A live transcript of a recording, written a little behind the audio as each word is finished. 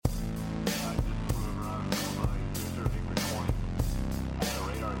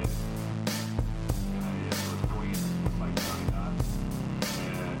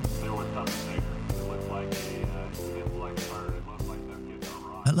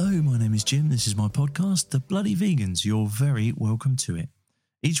Hello, my name is Jim. This is my podcast, The Bloody Vegans. You're very welcome to it.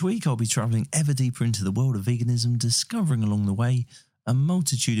 Each week I'll be travelling ever deeper into the world of veganism, discovering along the way a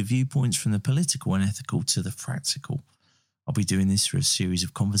multitude of viewpoints from the political and ethical to the practical. I'll be doing this through a series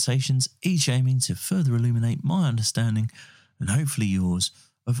of conversations, each aiming to further illuminate my understanding and hopefully yours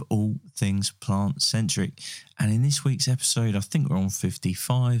of all things plant-centric. And in this week's episode, I think we're on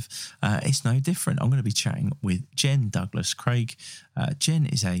 55, it's no different. I'm going to be chatting with Jen Douglas-Craig. Jen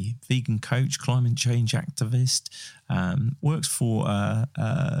is a vegan coach, climate change activist, works for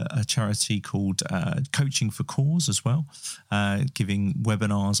a charity called Coaching for Cause as well, giving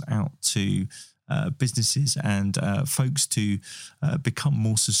webinars out to businesses and folks to become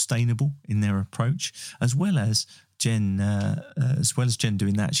more sustainable in their approach, as well as Jen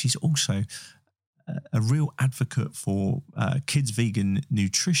doing that, she's also a real advocate for kids' vegan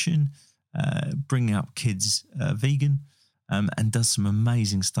nutrition, bringing up kids vegan, and does some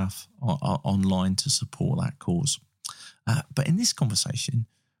amazing stuff online to support that cause. But in this conversation,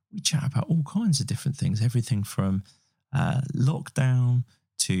 we chat about all kinds of different things, everything from lockdown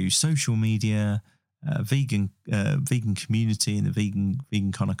to social media, vegan community and the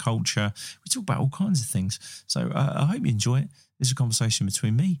vegan kind of culture. We talk about all kinds of things. So I hope you enjoy it. This is a conversation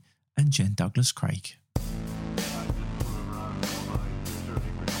between me and Jen Douglas-Craig.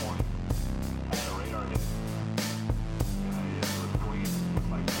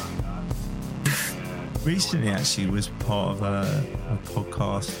 Recently actually was part of a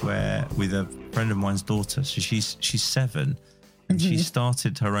podcast where with a friend of mine's daughter. So she's 7. And she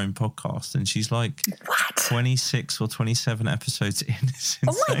started her own podcast, and she's like 26 or 27 episodes in. It's insane.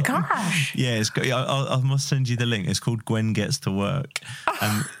 Oh my gosh! Yeah, I must send you the link. It's called Gwen Gets to Work,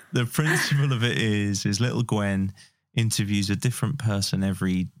 and the principle of it is little Gwen interviews a different person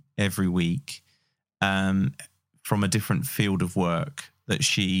every week, from a different field of work that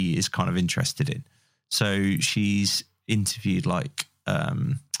she is kind of interested in. So she's interviewed like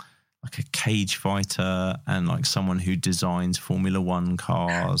a cage fighter and like someone who designs Formula One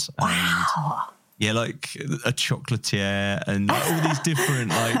cars. Wow. And yeah, like a chocolatier and like all these different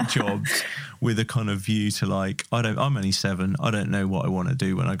like jobs with a kind of view to like, I'm only 7. I don't know what I want to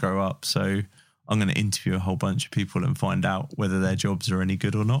do when I grow up. So I'm going to interview a whole bunch of people and find out whether their jobs are any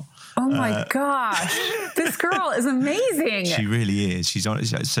good or not. Oh my gosh. This girl is amazing. She really is. She's on.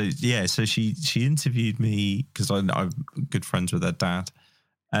 So yeah, so she interviewed me because I'm good friends with her dad.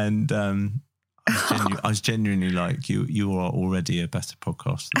 And I was genuinely like, you are already a better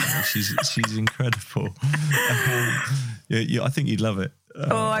podcaster. She's incredible. I think you'd love it.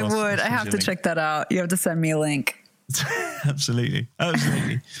 I would. I have to check that out. You have to send me a link. Absolutely.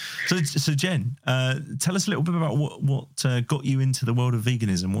 So Jen, tell us a little bit about what got you into the world of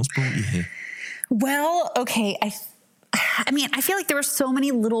veganism. What's brought you here? Well, okay. I mean, I feel like there were so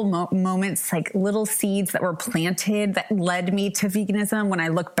many little moments, like little seeds that were planted that led me to veganism when I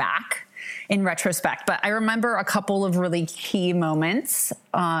look back in retrospect. But I remember a couple of really key moments.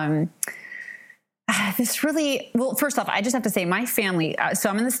 Well, first off, I just have to say my family, so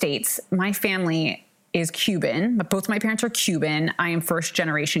I'm in the States, my family is Cuban. Both my parents are Cuban. I am first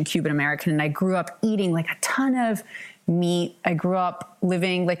generation Cuban American, and I grew up eating like a ton of meat. I grew up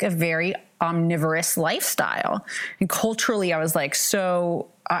living like a very omnivorous lifestyle. And culturally, I was like,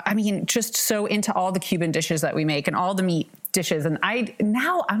 just so into all the Cuban dishes that we make and all the meat dishes. And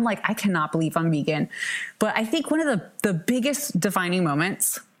now I'm like, I cannot believe I'm vegan. But I think one of the biggest defining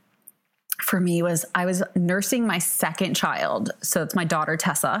moments for me was I was nursing my second child. So it's my daughter,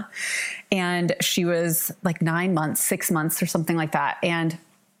 Tessa. And she was like 6 months or something like that. And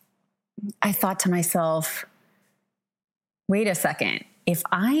I thought to myself, wait a second, if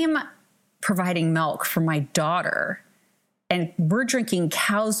I'm providing milk for my daughter and we're drinking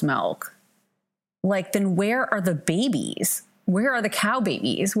cow's milk, like, then where are the babies? Where are the cow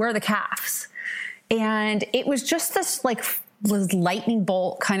babies? Where are the calves? And it was just this like lightning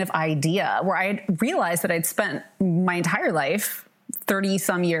bolt kind of idea where I realized that I'd spent my entire life, 30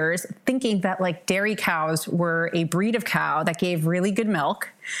 some years, thinking that like dairy cows were a breed of cow that gave really good milk,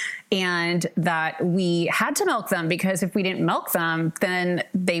 and that we had to milk them because if we didn't milk them, then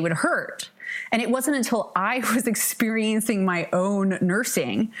they would hurt. And it wasn't until I was experiencing my own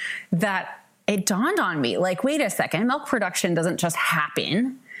nursing that it dawned on me, like, wait a second, milk production doesn't just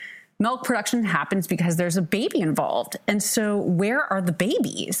happen. Milk production happens because there's a baby involved. And so where are the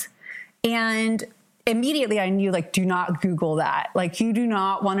babies? And immediately I knew, like, do not Google that. Like, you do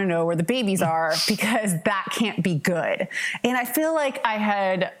not want to know where the babies are because that can't be good. And I feel like I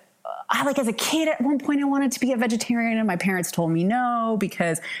had like as a kid, at one point I wanted to be a vegetarian and my parents told me no,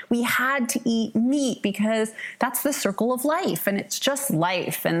 because we had to eat meat because that's the circle of life and it's just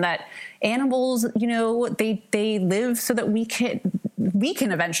life. And that animals, you know, they live so that we can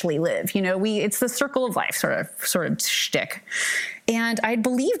eventually live, you know, it's the circle of life sort of shtick. And I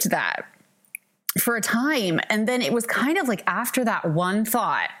believed that for a time. And then it was kind of like after that one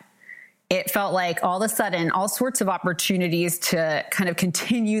thought, it felt like all of a sudden all sorts of opportunities to kind of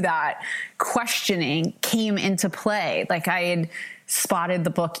continue that questioning came into play. Like I had spotted the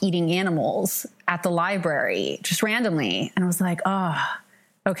book Eating Animals at the library just randomly. And I was like, oh,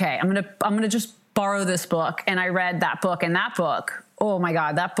 okay, I'm going to just borrow this book. And I read that book, and that book, oh my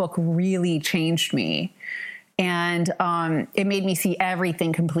God, that book really changed me. And it made me see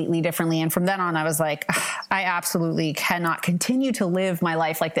everything completely differently. And from then on, I was like, I absolutely cannot continue to live my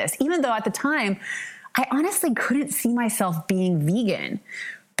life like this. Even though at the time, I honestly couldn't see myself being vegan.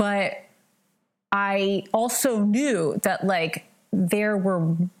 But I also knew that like there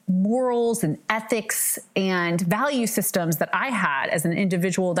were morals and ethics and value systems that I had as an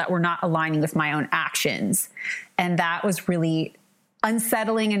individual that were not aligning with my own actions. And that was really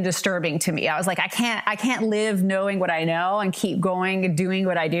unsettling and disturbing to me. I was like, I can't live knowing what I know and keep going and doing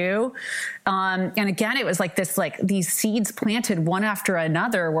what I do. And again, it was like this, like these seeds planted one after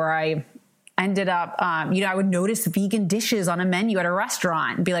another, where I ended up, you know, I would notice vegan dishes on a menu at a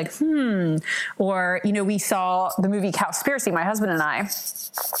restaurant and be like, or, you know, we saw the movie Cowspiracy, my husband and I,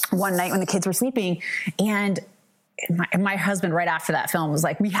 one night when the kids were sleeping, and my husband right after that film was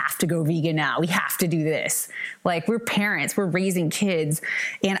like, we have to go vegan now. We have to do this. Like, we're parents, we're raising kids.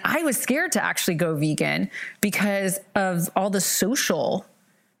 And I was scared to actually go vegan because of all the social,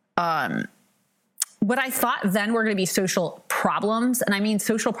 what I thought then were going to be social problems. And I mean,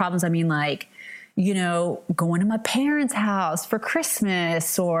 social problems, I mean like, you know, going to my parents' house for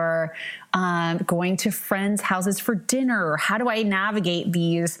Christmas, or going to friends' houses for dinner. How do I navigate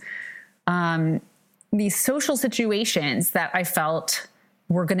these social situations that I felt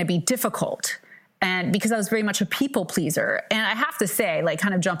were going to be difficult? And because I was very much a people pleaser. And I have to say, like,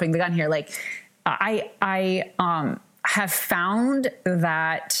 kind of jumping the gun here, like I have found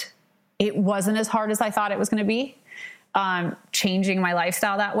that it wasn't as hard as I thought it was going to be, changing my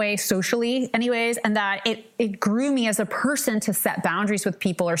lifestyle that way socially anyways. And that it grew me as a person to set boundaries with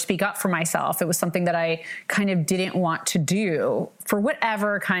people or speak up for myself. It was something that I kind of didn't want to do for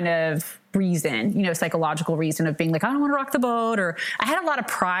whatever kind of reason, you know, psychological reason of being like, I don't want to rock the boat. Or I had a lot of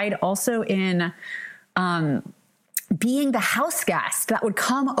pride also in, being the house guest that would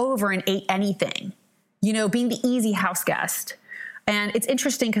come over and ate anything, you know, being the easy house guest. And it's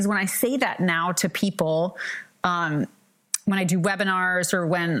interesting because when I say that now to people, when I do webinars or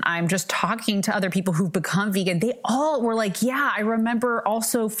when I'm just talking to other people who've become vegan, they all were like, yeah, I remember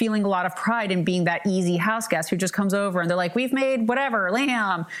also feeling a lot of pride in being that easy house guest who just comes over and they're like, we've made whatever,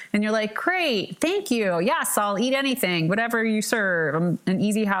 lamb. And you're like, great, thank you. Yes, I'll eat anything, whatever you serve. I'm an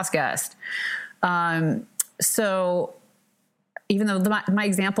easy house guest. So even though my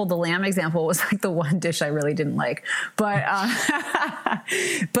example, the lamb example, was like the one dish I really didn't like, but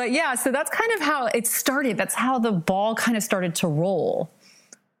but yeah, so that's kind of how it started. That's how the ball kind of started to roll.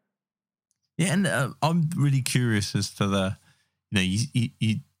 Yeah, and I'm really curious as to the, you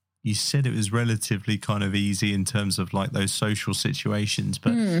know, you said it was relatively kind of easy in terms of like those social situations,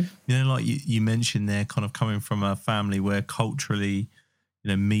 but you know, like you mentioned there, kind of coming from a family where culturally, you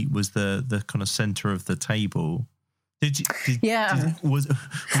know, meat was the kind of center of the table. Was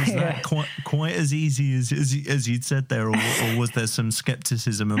that quite as easy as you'd said there, or was there some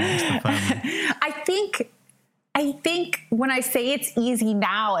skepticism amongst the family? I think when I say it's easy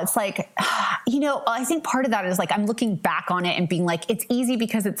now, it's like, you know, I think part of that is like I'm looking back on it and being like, it's easy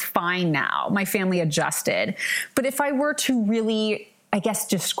because it's fine now. My family adjusted. But if I were to really, I guess,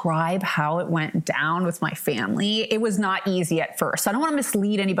 describe how it went down with my family, it was not easy at first. So I don't want to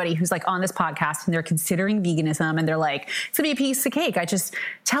mislead anybody who's like on this podcast and they're considering veganism and they're like, it's gonna be a piece of cake. I just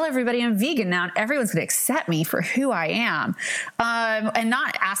tell everybody I'm vegan now and everyone's gonna accept me for who I am, and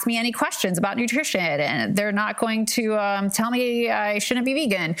not ask me any questions about nutrition. And they're not going to tell me I shouldn't be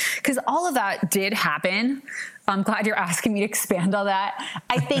vegan, because all of that did happen. I'm glad you're asking me to expand on that.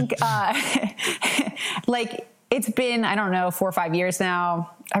 I think like, it's been, I don't know, 4 or 5 years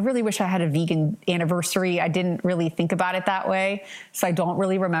now. I really wish I had a vegan anniversary. I didn't really think about it that way, so I don't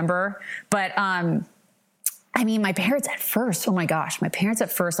really remember. But I mean, my parents at first, oh my gosh, like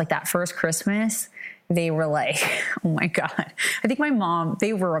that first Christmas, they were like, oh my God. I think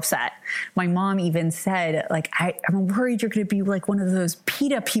they were upset. My mom even said, like, I'm worried you're going to be like one of those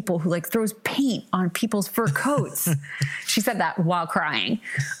PETA people who like throws paint on people's fur coats. She said that while crying.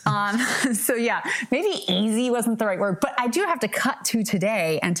 So yeah, maybe easy wasn't the right word, but I do have to cut to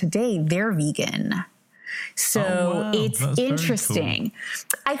today, and today they're vegan. So it's interesting.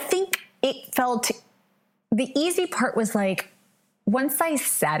 Cool. I think it felt, the easy part was like, once I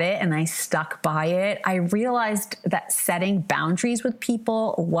said it and I stuck by it, I realized that setting boundaries with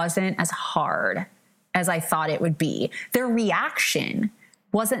people wasn't as hard as I thought it would be. Their reaction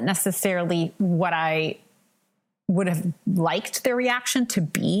wasn't necessarily what I would have liked their reaction to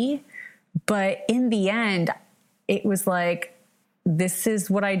be. But in the end, it was like, this is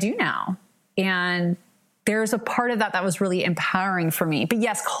what I do now. And there's a part of that was really empowering for me. But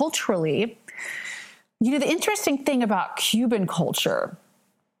yes, culturally, you know, the interesting thing about Cuban culture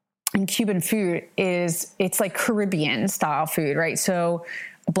and Cuban food is it's like Caribbean style food, right? So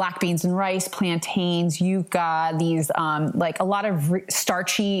black beans and rice, plantains, yuca, these like a lot of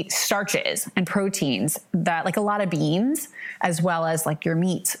starches and proteins, that like a lot of beans, as well as like your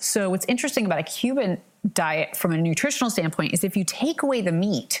meats. So what's interesting about a Cuban diet from a nutritional standpoint is if you take away the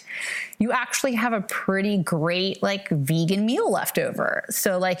meat, you actually have a pretty great like vegan meal left over.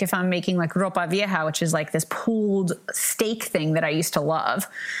 So like if I'm making like ropa vieja, which is like this pulled steak thing that I used to love,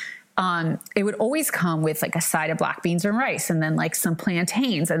 it would always come with like a side of black beans and rice, and then like some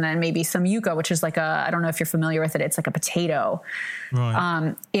plantains, and then maybe some yuca, which is like I don't know if you're familiar with it. It's like a potato.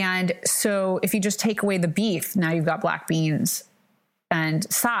 Right. And so if you just take away the beef, now you've got black beans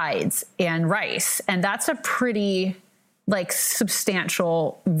and sides and rice. And that's a pretty like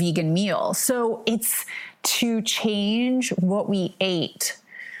substantial vegan meal. So it's to change what we ate,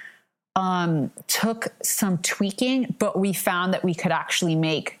 took some tweaking, but we found that we could actually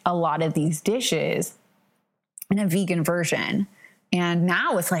make a lot of these dishes in a vegan version. And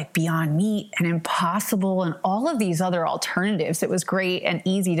now it's like Beyond Meat and Impossible and all of these other alternatives. It was great and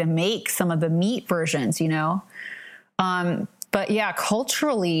easy to make some of the meat versions, you know? But yeah,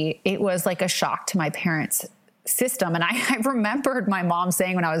 culturally, it was like a shock to my parents' system. And I remembered my mom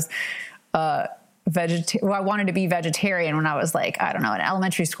saying when I was I wanted to be vegetarian when I was like, I don't know, in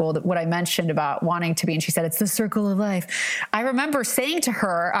elementary school, what I mentioned about wanting to be, and she said, it's the circle of life. I remember saying to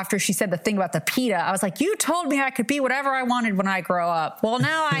her after she said the thing about the PETA, I was like, you told me I could be whatever I wanted when I grow up. Well,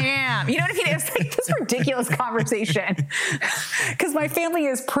 now I am. You know what I mean? It was like this ridiculous conversation because my family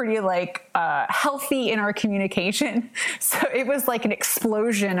is pretty like healthy in our communication. So it was like an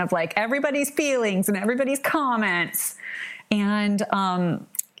explosion of like everybody's feelings and everybody's comments. And,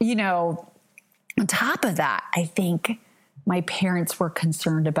 you know, on top of that, I think my parents were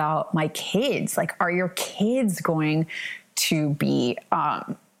concerned about my kids. Like, are your kids going to be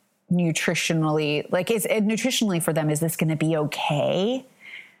nutritionally, like, is it nutritionally for them, is this going to be okay?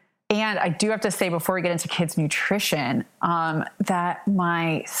 And I do have to say, before we get into kids' nutrition, that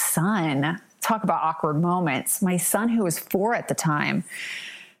my son, talk about awkward moments, my son, who was 4 at the time,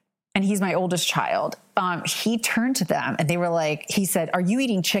 and he's my oldest child, he turned to them and they were like, he said, are you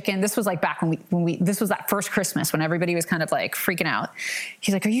eating chicken? This was like back when we this was that first Christmas when everybody was kind of like freaking out.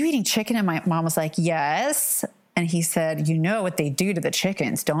 He's like, are you eating chicken? And my mom was like, yes. And he said, you know what they do to the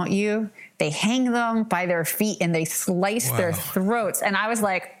chickens, don't you? They hang them by their feet and they slice their throats. And I was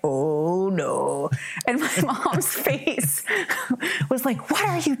like, oh no. And my mom's face was like, what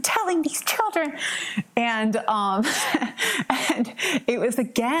are you telling these children? And and it was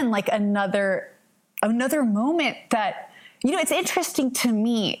again like another moment that, you know, it's interesting to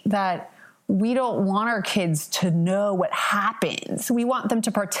me that we don't want our kids to know what happens. We want them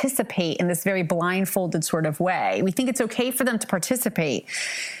to participate in this very blindfolded sort of way. We think it's okay for them to participate,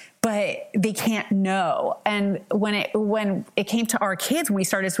 but they can't know. And when it came to our kids, when we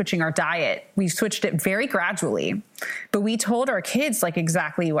started switching our diet, we switched it very gradually, but we told our kids like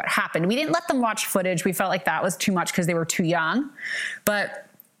exactly what happened. We didn't let them watch footage. We felt like that was too much because they were too young, but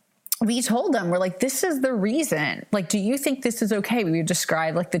we told them, we're like, this is the reason. Like, do you think this is okay? We would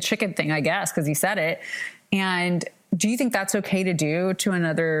describe like the chicken thing, I guess, because he said it. And do you think that's okay to do to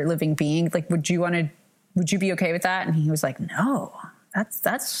another living being? Like, would you be okay with that? And he was like, no,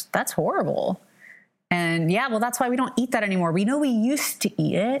 that's horrible. And yeah, well, that's why we don't eat that anymore. We know we used to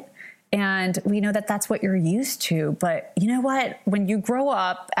eat it. And we know that that's what you're used to. But you know what? When you grow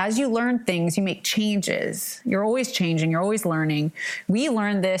up, as you learn things, you make changes. You're always changing. You're always learning. We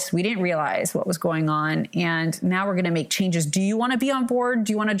learned this. We didn't realize what was going on. And now we're going to make changes. Do you want to be on board?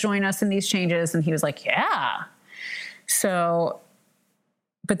 Do you want to join us in these changes? And he was like, yeah. So,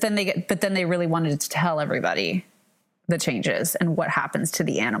 but then they really wanted to tell everybody the changes and what happens to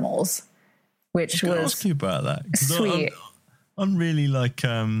the animals. which I was was ask you about that. sweet. I'm really like,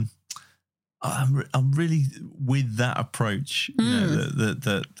 I'm really with that approach, you know,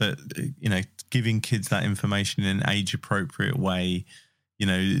 that you know, giving kids that information in an age appropriate way, you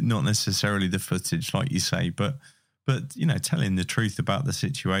know, not necessarily the footage like you say, but you know, telling the truth about the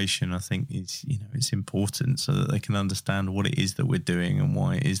situation, I think is, you know, it's important so that they can understand what it is that we're doing and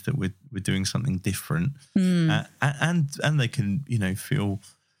why it is that we're doing something different, and they can, you know, feel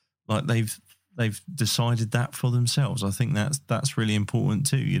like they've decided that for themselves. I think that's really important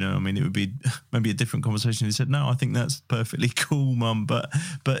too. You know, I mean, it would be maybe a different conversation if you said, no, I think that's perfectly cool, Mum, but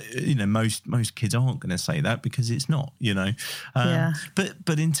you know, most kids aren't going to say that because it's not, you know.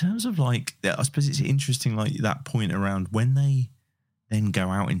 But in terms of like, I suppose it's interesting, like that point around when they then go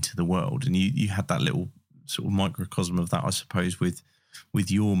out into the world, and you had that little sort of microcosm of that, I suppose, with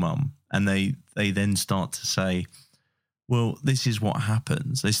your mum, and they then start to say, well, this is what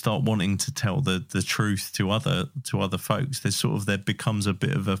happens. They start wanting to tell the truth to other folks. There becomes a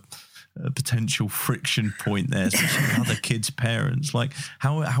bit of a potential friction point there, especially with other kids' parents. Like,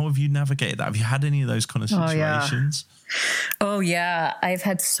 how have you navigated that? Have you had any of those kind of situations? Oh yeah, I've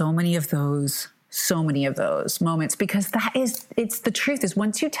had so many of those moments, because it's the truth is,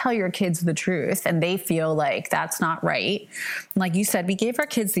 once you tell your kids the truth and they feel like that's not right, like you said, we gave our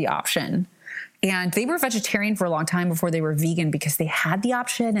kids the option. And they were vegetarian for a long time before they were vegan, because they had the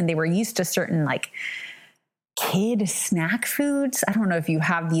option and they were used to certain like kid snack foods. I don't know if you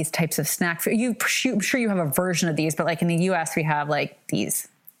have these types of snack food. I'm sure you have a version of these, but like in the US, we have like these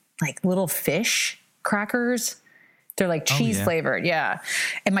like little fish crackers. They're like cheese flavored. Yeah.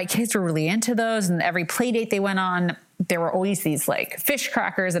 And my kids were really into those. And every play date they went on, there were always these like fish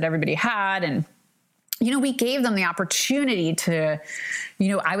crackers that everybody had. And you know, we gave them the opportunity to, you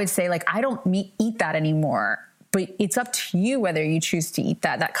know, I would say like, I don't eat that anymore, but it's up to you whether you choose to eat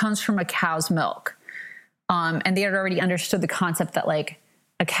that. That comes from a cow's milk. And they had already understood the concept that like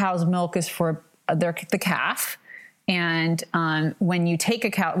a cow's milk is for the calf. And when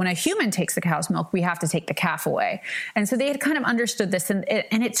a human takes the cow's milk, we have to take the calf away. And so they had kind of understood this, and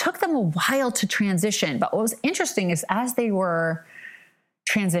it took them a while to transition. But what was interesting is as they were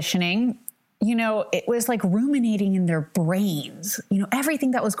transitioning, you know, it was like ruminating in their brains, you know, everything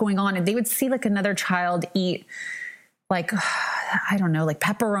that was going on. And they would see like another child eat like, I don't know, like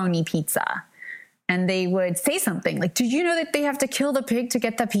pepperoni pizza. And they would say something like, did you know that they have to kill the pig to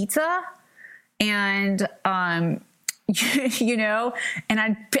get the pizza? And, you know, and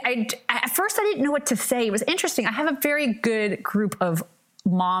at first I didn't know what to say. It was interesting. I have a very good group of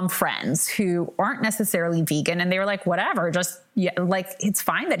mom friends who aren't necessarily vegan, and they were like, whatever, just like, it's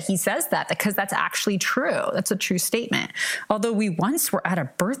fine that he says that, because that's actually true. That's a true statement. Although we once were at a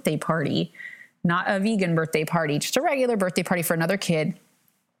birthday party, not a vegan birthday party, just a regular birthday party for another kid.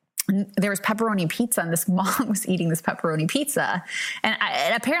 And there was pepperoni pizza, and this mom was eating this pepperoni pizza. And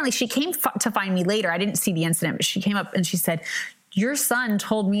apparently she came to find me later. I didn't see the incident, but she came up and she said, your son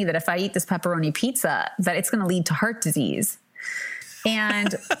told me that if I eat this pepperoni pizza, that it's going to lead to heart disease.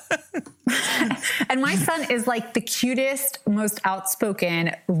 And and my son is like the cutest, most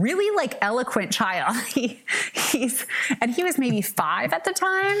outspoken, really like eloquent child. He was maybe 5 at the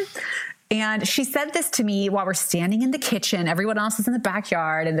time. And she said this to me while we're standing in the kitchen. Everyone else is in the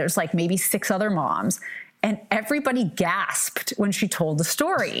backyard, and there's like maybe 6 other moms. And everybody gasped when she told the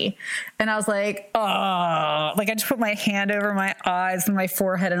story. And I was like, oh, like I just put my hand over my eyes and my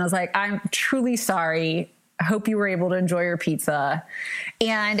forehead. And I was like, I'm truly sorry. I hope you were able to enjoy your pizza.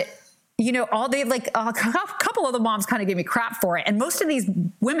 And, you know, a couple of the moms kind of gave me crap for it. And most of these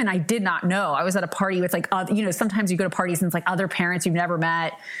women I did not know. I was at a party with like, you know, sometimes you go to parties and it's like other parents you've never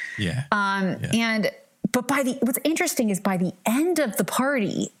met. Yeah. But what's interesting is by the end of the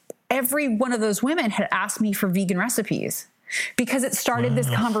party, every one of those women had asked me for vegan recipes, because it started this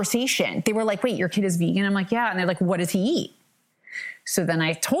conversation. They were like, wait, your kid is vegan? I'm like, yeah. And they're like, what does he eat? So then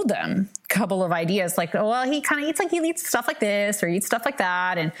I told them a couple of ideas, like, oh, well, he kind of eats like, he eats stuff like this or eats stuff like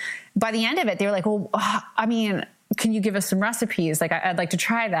that. And by the end of it, they were like, well, I mean, can you give us some recipes? Like, I'd like to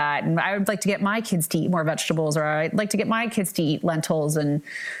try that. And I would like to get my kids to eat more vegetables, or I'd like to get my kids to eat lentils. And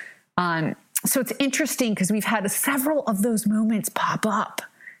so it's interesting because we've had several of those moments pop up,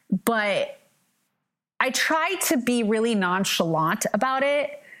 but I try to be really nonchalant about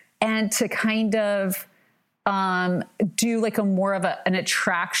it and to kind of do like a more of an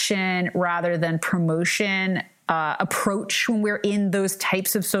attraction rather than promotion approach when we're in those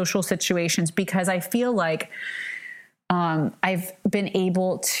types of social situations, because I feel like I've been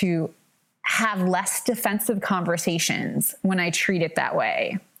able to have less defensive conversations when I treat it that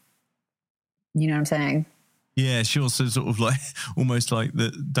way. You know what I'm saying? Yeah, sure. So sort of like almost like the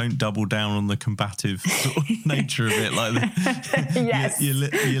don't double down on the combative sort of nature of it. Like yes, your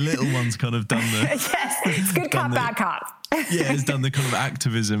little one's kind of done the yes, it's good cop, bad cop. Yeah, it's done the kind of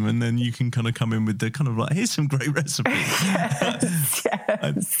activism, and then you can kind of come in with the kind of like, here's some great recipes. Yes,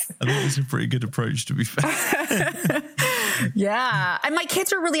 yes. I think it's a pretty good approach, to be fair. Yeah, and my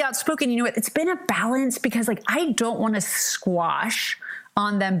kids are really outspoken. You know what? It's been a balance because like I don't want to squash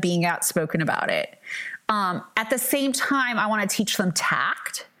on them being outspoken about it. At the same time, I want to teach them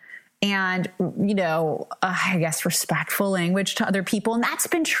tact and, you know, I guess respectful language to other people. And that's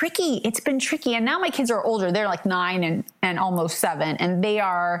been tricky. It's been tricky. And now my kids are older. They're like 9 and almost 7. And they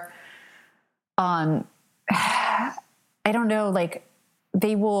are, I don't know, like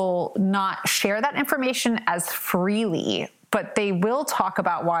they will not share that information as freely, but they will talk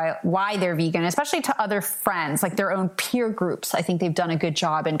about why they're vegan, especially to other friends, like their own peer groups. I think they've done a good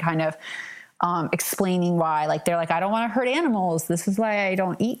job in kind of explaining why, like they're like, I don't want to hurt animals. This is why I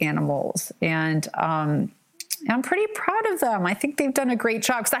don't eat animals. And I'm pretty proud of them. I think they've done a great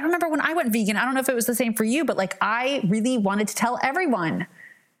job. Because I remember when I went vegan, I don't know if it was the same for you, but like I really wanted to tell everyone,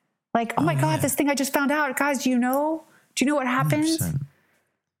 like, oh my God, this thing I just found out, guys. Do you know what happened? 100%.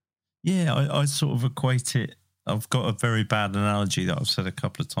 Yeah, I sort of equate it. I've got a very bad analogy that I've said a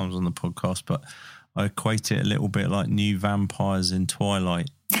couple of times on the podcast, but I equate it a little bit like new vampires in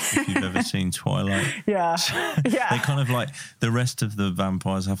Twilight. If you've ever seen Twilight. Yeah. Yeah. They kind of like the rest of the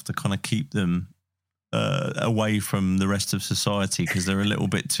vampires have to kind of keep them away from the rest of society because they're a little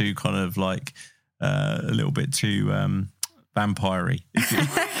bit too kind of like a little bit too vampire-y.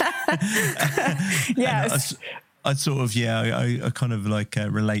 Yes. I sort of, I kind of like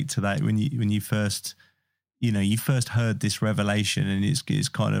relate to that when you first, you first heard this revelation and it's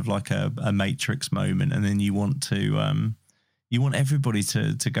kind of like a Matrix moment, and then you want to, you want everybody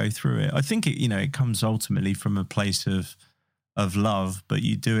to go through it. I think it comes ultimately from a place of love, but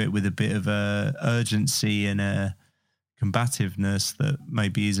you do it with a bit of a urgency and a combativeness that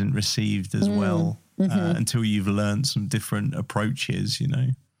maybe isn't received as well until you've learned some different approaches,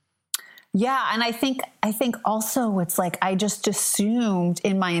 Yeah, and I think also it's like I just assumed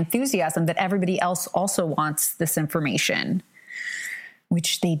in my enthusiasm that everybody else also wants this information,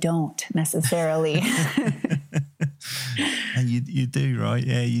 which they don't necessarily. And you do, right?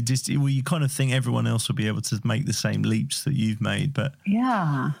 Yeah, you kind of think everyone else will be able to make the same leaps that you've made, but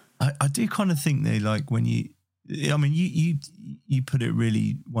yeah, I do kind of think though, like when you put it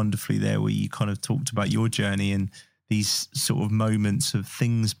really wonderfully there, where you kind of talked about your journey and these sort of moments of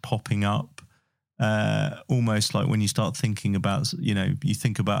things popping up, almost like when you start thinking about, you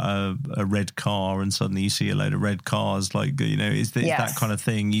think about a red car and suddenly you see a load of red cars, like, is that kind of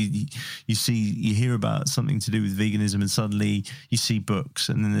thing. You hear about something to do with veganism and suddenly you see books,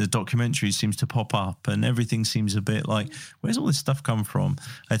 and then the documentary seems to pop up and everything seems a bit like, where's all this stuff come from?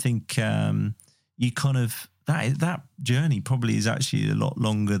 I think you kind of, that journey probably is actually a lot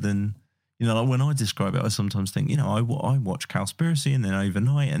longer than, like when I describe it, I sometimes think, I watched Cowspiracy and then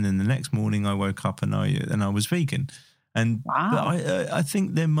overnight, and then the next morning I woke up and I was vegan. And wow. But I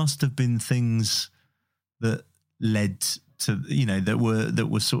think there must have been things that led to, that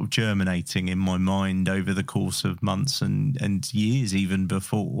were sort of germinating in my mind over the course of months and years even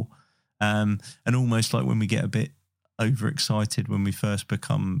before. And almost like when we get a bit overexcited when we first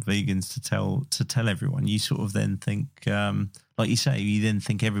become vegans to tell everyone, you sort of then think, like you say, you then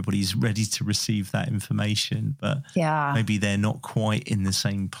think everybody's ready to receive that information, but maybe they're not quite in the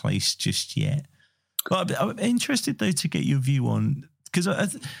same place just yet. But I'm interested though to get your view on, because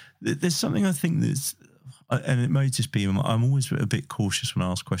there's something I think that's, and it may just be, I'm always a bit cautious when I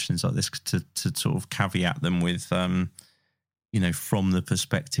ask questions like this to sort of caveat them with, from the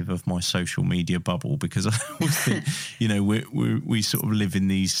perspective of my social media bubble, because I always think, we sort of live in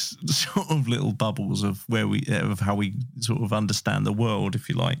these sort of little bubbles of of how we sort of understand the world, if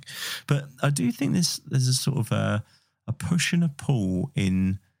you like. But I do think there's a sort of a push and a pull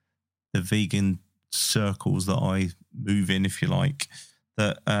in the vegan circles that I move in, if you like,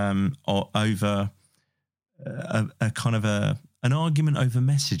 that are over a kind of an argument over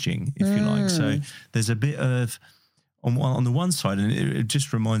messaging, if you like. So there's a bit of, on the one side, and it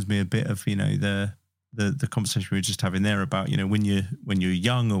just reminds me a bit of the conversation we were just having there about when you're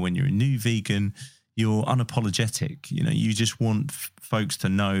young or when you're a new vegan, you're unapologetic. You just want folks to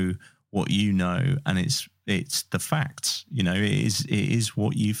know what you know, and it's the facts. It is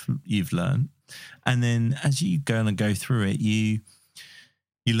what you've learned, and then as you go through it, you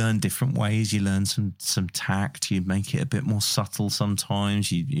learn different ways. You learn some tact. You make it a bit more subtle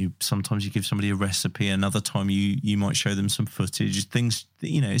sometimes. Sometimes you give somebody a recipe. Another time you might show them some footage. Things,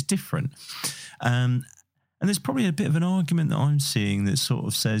 it's different. And And there's probably a bit of an argument that I'm seeing that sort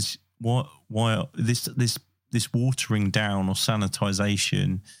of says why this watering down or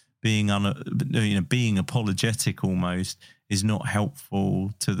sanitization, being apologetic almost, is not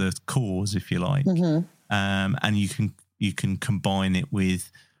helpful to the cause, if you like. Mm-hmm. And you can combine it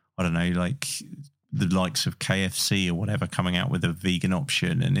with, I don't know, like the likes of KFC or whatever coming out with a vegan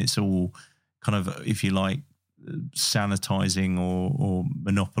option, and it's all kind of, if you like, sanitizing or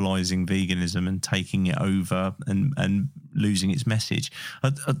monopolizing veganism and taking it over and losing its message.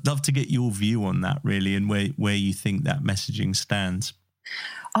 I'd love to get your view on that, really, and where you think that messaging stands.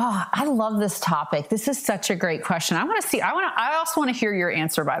 Oh, I love this topic. This is such a great question. I also want to hear your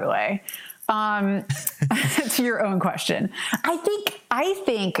answer, by the way, to your own question. I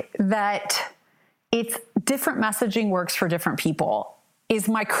think that it's different messaging works for different people, is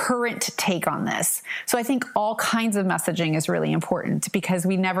my current take on this. So I think all kinds of messaging is really important, because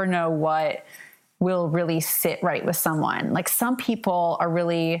we never know what will really sit right with someone. Like, some people are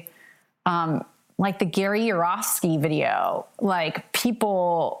really, like the Gary Yourofsky video,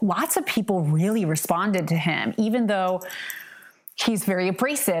 lots of people really responded to him, even though he's very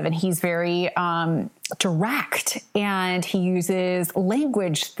abrasive and he's very direct, and he uses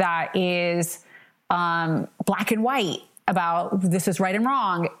language that is black and white about this is right and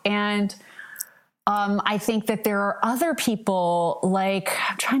wrong. And I think that there are other people, like,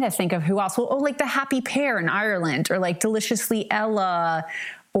 I'm trying to think of who else. Like the Happy Pear in Ireland, or like Deliciously Ella,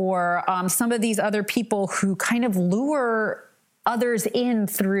 or some of these other people who kind of lure others in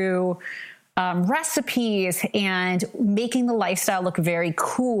through recipes and making the lifestyle look very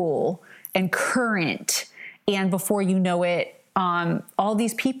cool and current. And before you know it, all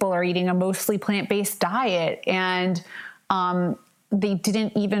these people are eating a mostly plant-based diet, and they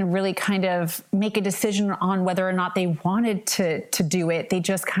didn't even really kind of make a decision on whether or not they wanted to do it. They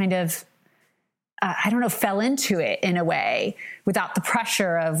just kind of, fell into it in a way without the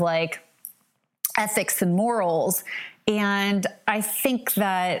pressure of like ethics and morals. And I think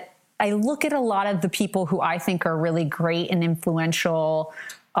that I look at a lot of the people who I think are really great and influential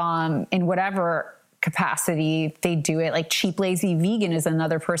in whatever capacity they do it. Like Cheap Lazy Vegan is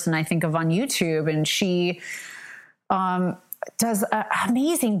another person I think of on YouTube, and she does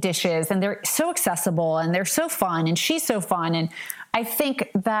amazing dishes, and they're so accessible and they're so fun, and she's so fun. And I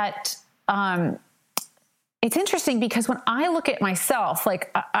think that it's interesting, because when I look at myself, like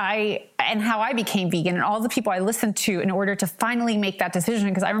and how I became vegan, and all the people I listened to in order to finally make that decision,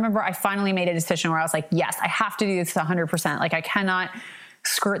 because I remember I finally made a decision where I was like, yes, I have to do this 100%. Like, I cannot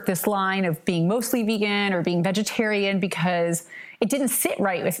skirt this line of being mostly vegan or being vegetarian, because it didn't sit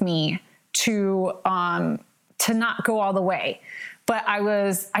right with me to not go all the way. But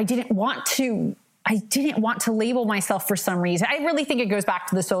I didn't want to label myself for some reason. I really think it goes back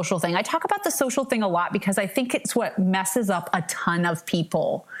to the social thing. I talk about the social thing a lot because I think it's what messes up a ton of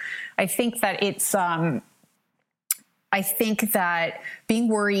people. I think that being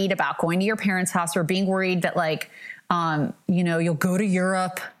worried about going to your parents' house, or being worried that you'll go to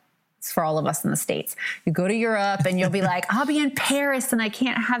Europe. It's for all of us in the States. You go to Europe and you'll be like, I'll be in Paris and I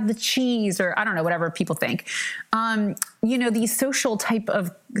can't have the cheese, or I don't know, whatever people think. These social type of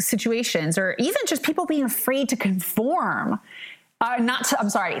situations, or even just people being afraid to conform,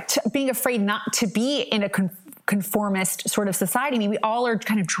 being afraid not to be in a conformist sort of society. I mean, we all are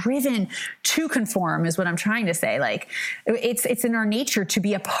kind of driven to conform, is what I'm trying to say. Like, it's in our nature to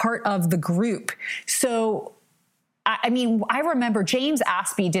be a part of the group. So, I remember James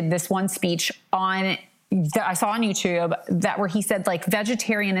Aspey did this one speech that I saw on YouTube, where he said, like,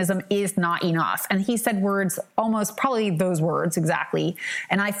 vegetarianism is not enough. And he said words, almost probably those words exactly.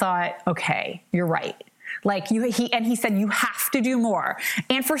 And I thought, okay, you're right. Like, he said, you have to do more.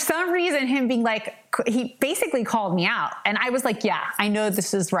 And for some reason, him being like, he basically called me out. And I was like, yeah, I know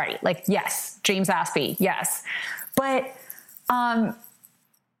this is right. Like, yes, James Aspey, yes. But,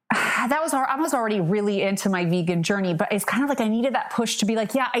 I was already really into my vegan journey, but it's kind of like I needed that push to be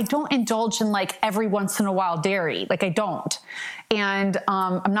like, yeah, I don't indulge in like every once in a while dairy. Like, I don't. And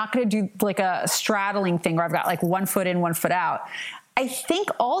I'm not going to do like a straddling thing where I've got like 1 foot in, 1 foot out. I think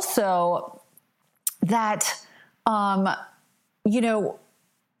also that,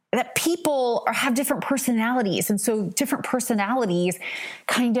 that people have different personalities. And so different personalities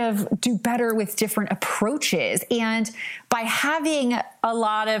kind of do better with different approaches. And by having a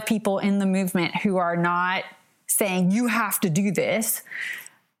lot of people in the movement who are not saying you have to do this,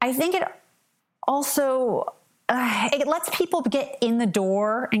 I think it also it lets people get in the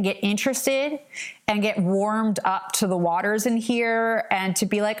door and get interested and get warmed up to the waters in here, and to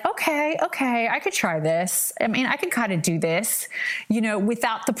be like, okay, I could try this. I mean, I could kind of do this,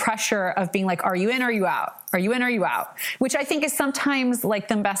 without the pressure of being like, are you in or are you out? Are you in or are you out? Which I think is sometimes like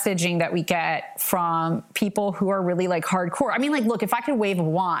the messaging that we get from people who are really like hardcore. I mean, like, look, if I could wave a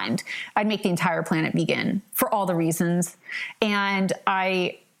wand, I'd make the entire planet vegan for all the reasons. And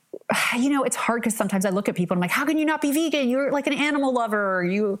it's hard because sometimes I look at people and I'm like, how can you not be vegan? You're like an animal lover.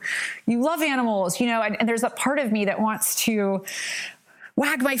 You love animals, and there's a part of me that wants to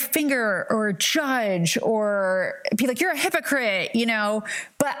wag my finger or judge or be like, you're a hypocrite,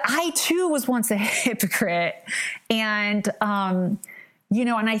 but I too was once a hypocrite. And, and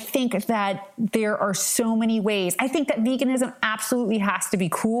I think that there are so many ways. I think that veganism absolutely has to be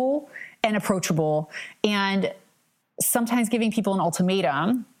cool and approachable. And sometimes giving people an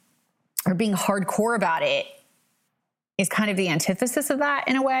ultimatum or being hardcore about it is kind of the antithesis of that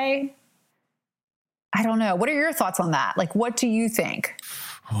in a way. I don't know. What are your thoughts on that? Like, what do you think?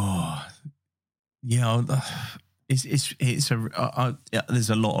 Oh, yeah, there's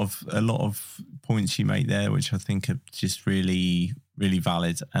a lot of points you make there, which I think are just really, really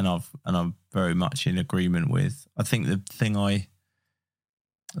valid, and I'm very much in agreement with. I think the thing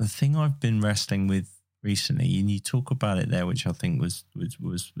I've been wrestling with recently, and you talk about it there, which I think was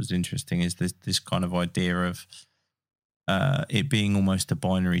interesting, is this kind of idea of it being almost a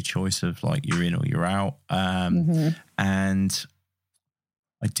binary choice of like you're in or you're out. And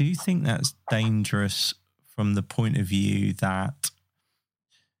I do think that's dangerous from the point of view that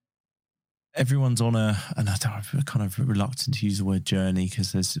everyone's on and I'm kind of reluctant to use the word journey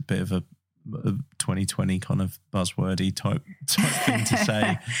because there's a bit of a 2020 kind of buzzwordy type thing to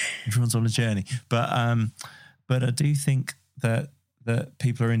say. Everyone's on a journey, but I do think that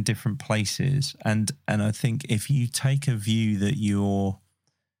people are in different places, and I think if you take a view that you're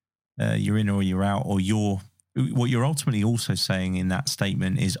in or you're out, or what you're ultimately also saying in that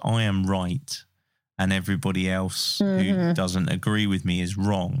statement is I am right and everybody else who doesn't agree with me is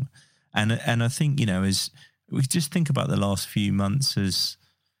wrong, and I think as we just think about the last few months as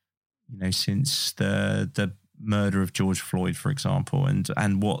since the murder of George Floyd, for example,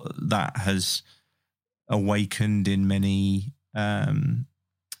 and what that has awakened in many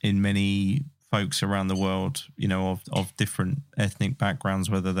folks around the world, of different ethnic backgrounds,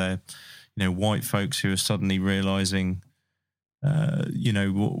 whether they're, white folks who are suddenly realizing,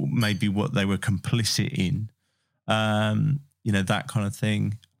 maybe what they were complicit in, that kind of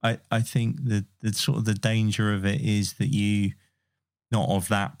thing. I think the sort of the danger of it is that not of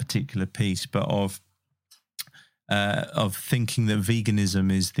that particular piece, but of thinking that veganism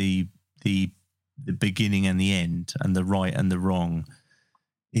is the beginning and the end, and the right and the wrong,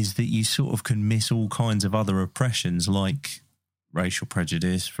 is that you sort of can miss all kinds of other oppressions like racial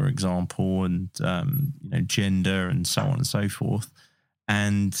prejudice, for example, and gender and so on and so forth.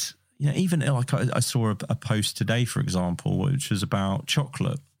 And even like I saw a post today, for example, which was about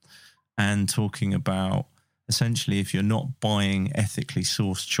chocolate and talking about, essentially, if you're not buying ethically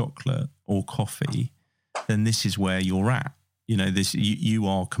sourced chocolate or coffee, then this is where you're at. You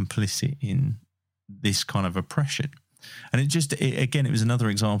are complicit in this kind of oppression. And it was another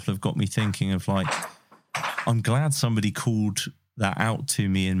example of got me thinking of like, I'm glad somebody called that out to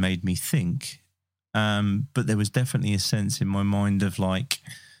me and made me think. But there was definitely a sense in my mind of like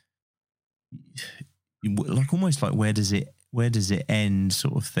almost like where does it end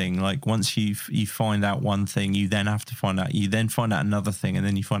sort of thing. Like once you find out one thing, you then find out another thing, and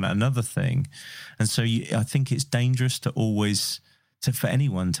then you find out another thing. And so I think it's dangerous for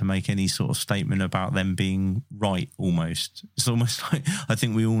anyone to make any sort of statement about them being right almost. It's almost like I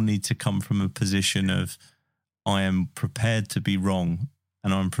think we all need to come from a position of I am prepared to be wrong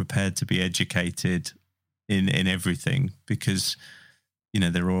and I'm prepared to be educated in everything, because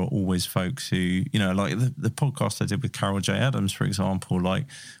there are always folks who, like the podcast I did with Carol J. Adams, for example, like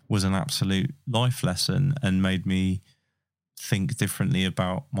was an absolute life lesson and made me think differently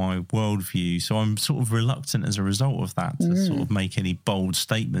about my worldview. So I'm sort of reluctant as a result of that to sort of make any bold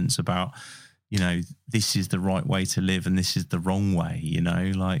statements about, this is the right way to live and this is the wrong way,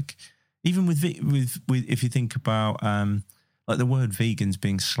 like even with if you think about like the word vegans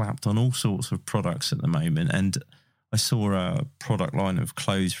being slapped on all sorts of products at the moment. And I saw a product line of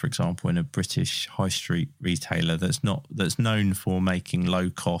clothes, for example, in a British high street retailer that's known for making low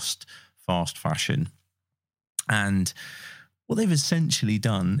cost, fast fashion. And what they've essentially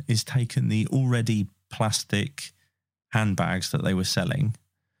done is taken the already plastic handbags that they were selling,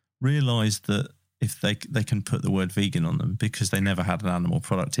 realized that if they can put the word vegan on them because they never had an animal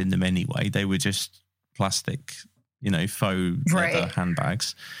product in them anyway, they were just plastic, faux leather Right.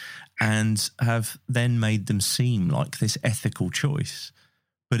 handbags, and have then made them seem like this ethical choice.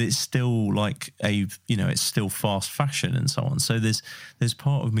 But it's still like it's still fast fashion and so on. So there's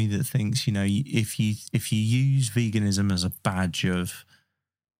part of me that thinks, if you use veganism as a badge of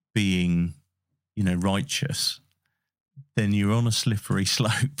being, righteous, then you're on a slippery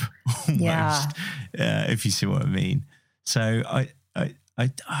slope almost. Yeah. If you see what I mean. So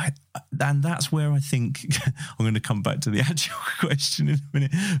and that's where I think I'm going to come back to the actual question in a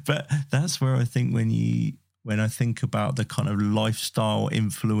minute. But that's where I think when I think about the kind of lifestyle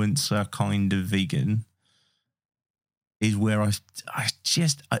influencer kind of vegan, is where I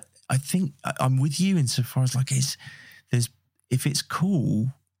think I'm with you insofar as like if it's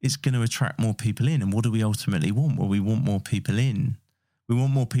cool, it's going to attract more people in. And what do we ultimately want? Well, we want more people in. We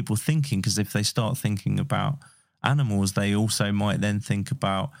want more people thinking, because if they start thinking about animals, they also might then think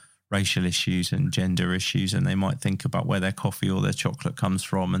about racial issues and gender issues, and they might think about where their coffee or their chocolate comes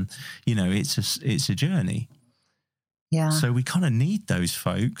from. And, it's a journey. Yeah. So we kind of need those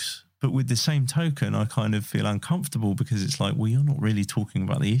folks. But with the same token, I kind of feel uncomfortable, because it's like, well, you're not really talking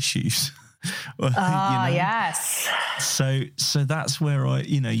about the issues. Yes. So that's where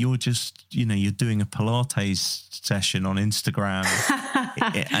you're just, you're doing a Pilates session on Instagram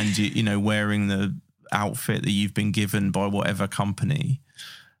and wearing the outfit that you've been given by whatever company.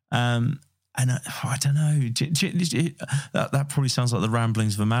 And I don't know, that probably sounds like the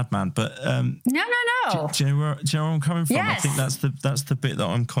ramblings of a madman, but No. do you know where I'm coming from? Yes. I think that's the bit that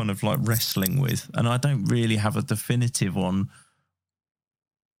I'm kind of like wrestling with, and I don't really have a definitive on.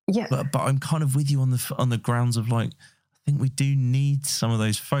 Yeah. But I'm kind of with you on the grounds of like, I think we do need some of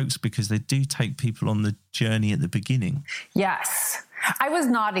those folks, because they do take people on the journey at the beginning. Yes. I was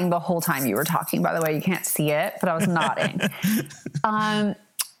nodding the whole time you were talking, by the way. You can't see it, but I was nodding.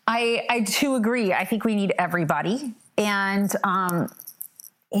 I too agree. I think we need everybody. And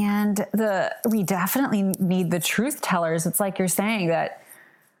we definitely need the truth tellers. It's like you're saying, that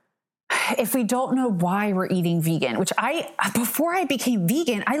if we don't know why we're eating vegan, which before I became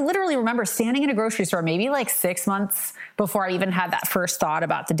vegan, I literally remember standing in a grocery store, maybe like 6 months before I even had that first thought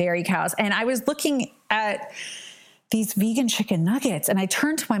about the dairy cows. And I was looking at these vegan chicken nuggets, and I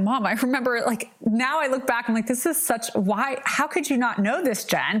turned to my mom. I remember, like, now I look back, I'm like, this is how could you not know this,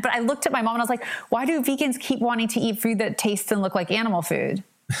 Jen? But I looked at my mom and I was like, why do vegans keep wanting to eat food that tastes and look like animal food?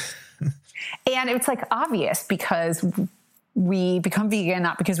 And it's like obvious, because we become vegan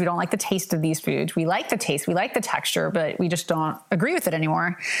not because we don't like the taste of these foods. We like the taste, we like the texture, but we just don't agree with it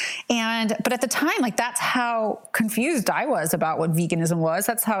anymore. But at the time, like, that's how confused I was about what veganism was.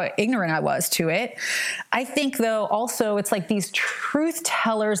 That's how ignorant I was to it. I think, though, also it's like these truth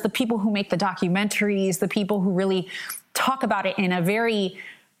tellers, the people who make the documentaries, the people who really talk about it in a very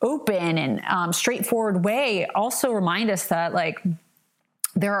open and straightforward way, also remind us that, like,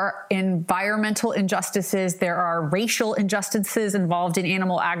 there are environmental injustices, there are racial injustices involved in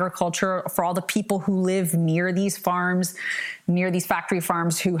animal agriculture for all the people who live near these farms, near these factory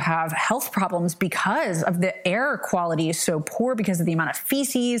farms, who have health problems because of the air quality is so poor because of the amount of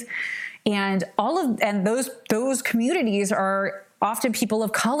feces. And those communities are often people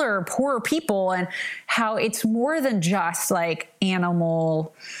of color, poorer people, and how it's more than just like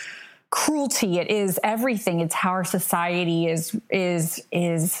animal cruelty. It is everything. It's how our society is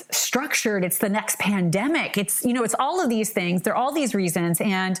structured. It's the next pandemic. It's all of these things. There are all these reasons.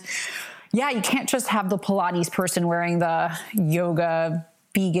 And yeah, you can't just have the Pilates person wearing the yoga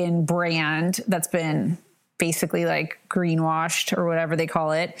vegan brand that's been basically like greenwashed or whatever they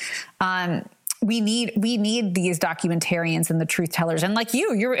call it. We need these documentarians and the truth tellers. And like you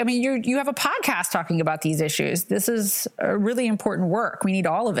have a podcast talking about these issues. This is a really important work. We need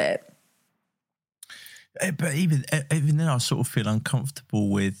all of it. But even then, I sort of feel uncomfortable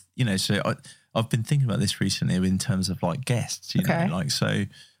with, so I've been thinking about this recently in terms of like guests, if I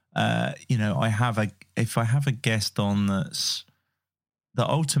have a guest on that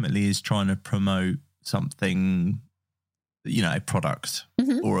ultimately is trying to promote something, a product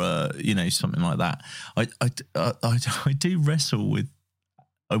or something like that. I do wrestle with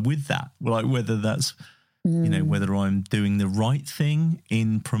that, like whether that's, whether I'm doing the right thing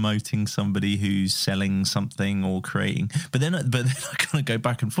in promoting somebody who's selling something or creating. But then I kind of go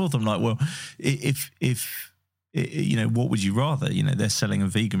back and forth. I'm like, well, if what would you rather? They're selling a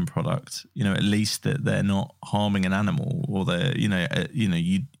vegan product. At least that they're not harming an animal, or they're,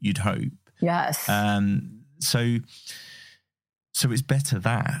 you'd hope. Yes. So it's better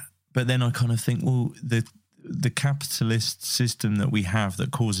that. But then I kind of think, well, the capitalist system that we have that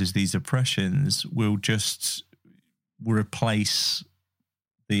causes these oppressions will just replace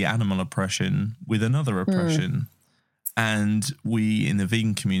the animal oppression with another oppression. And we in the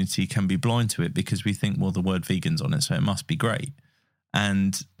vegan community can be blind to it because we think, well, the word vegan's on it, so it must be great.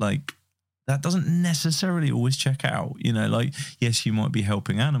 And like, that doesn't necessarily always check out, you know, like, yes, you might be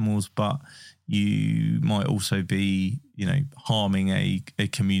helping animals, but you might also be, you know, harming a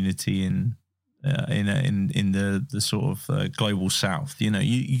community in the sort of global south. You know,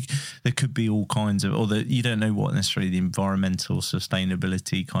 you there could be all kinds of, or that you don't know what necessarily the environmental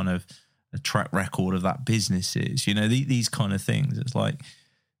sustainability kind of a track record of that business is. You know, these kind of things. It's like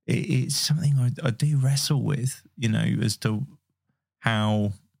it's something I do wrestle with. You know, as to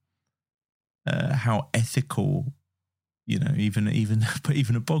how ethical, you know, even a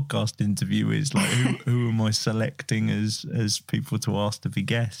podcast interview is. Like, who am I selecting as people to ask to be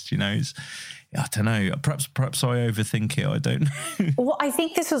guests? You know, I don't know. Perhaps I overthink it. I don't know. Well, I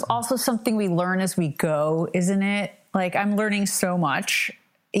think this is also something we learn as we go, isn't it? Like, I'm learning so much,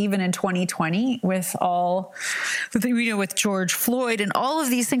 even in 2020, with all, you know, with George Floyd and all of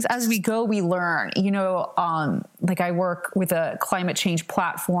these things. As we go, we learn. You know, like, I work with a climate change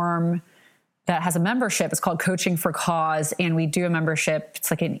platform that has a membership. It's called Coaching for Cause. And we do a membership.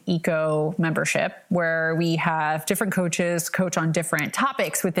 It's like an eco membership where we have different coaches coach on different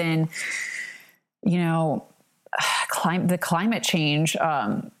topics within, you know, the climate change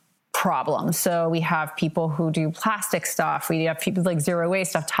problem. So we have people who do plastic stuff. We have people like zero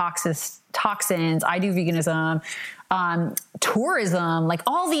waste stuff, toxins. I do veganism, tourism, like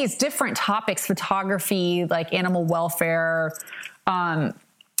all these different topics, photography, like animal welfare.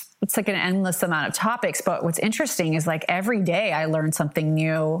 It's like an endless amount of topics. But what's interesting is, like, every day I learn something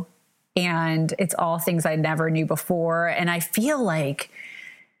new, and it's all things I never knew before. And I feel like,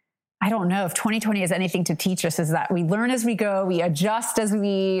 I don't know if 2020 has anything to teach us, is that we learn as we go, we adjust as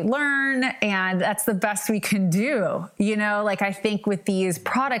we learn, and that's the best we can do. You know, like, I think with these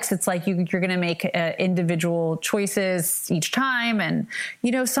products, it's like you're going to make individual choices each time. And,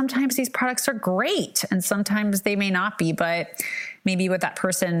 you know, sometimes these products are great and sometimes they may not be, but maybe what that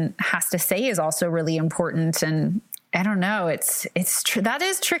person has to say is also really important. And I don't know, that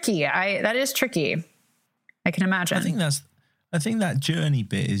is tricky. That is tricky. I can imagine. I think that journey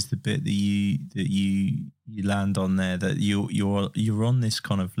bit is the bit that you land on there, that you're on this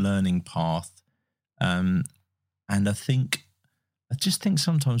kind of learning path. And I just think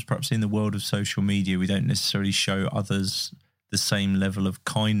sometimes perhaps in the world of social media, we don't necessarily show others the same level of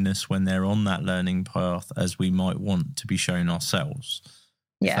kindness when they're on that learning path as we might want to be shown ourselves.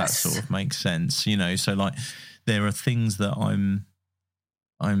 Yes. If that sort of makes sense, you know. So, like, there are things that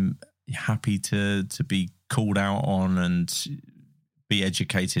I'm happy to be called out on and be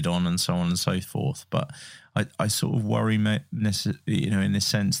educated on and so on and so forth. But I sort of worry, you know, in the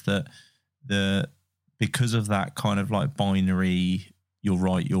sense that because of that kind of like binary, you're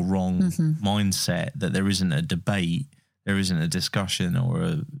right, you're wrong mindset, that there isn't a debate, there isn't a discussion,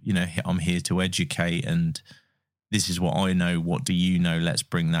 or you know, I'm here to educate and this is what I know, what do you know, let's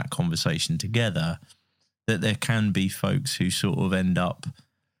bring that conversation together. That there can be folks who sort of end up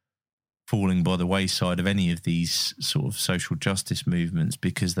falling by the wayside of any of these sort of social justice movements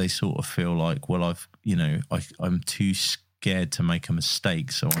because they sort of feel like, well, I'm too scared to make a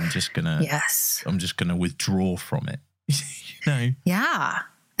mistake, so I'm just gonna withdraw from it. You know? Yeah,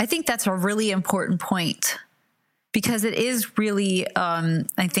 I think that's a really important point, because it is really,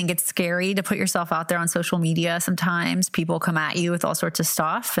 I think it's scary to put yourself out there on social media. Sometimes people come at you with all sorts of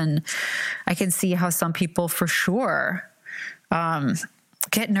stuff, and I can see how some people for sure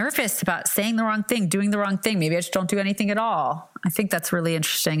get nervous about saying the wrong thing, doing the wrong thing. Maybe I just don't do anything at all. I think that's really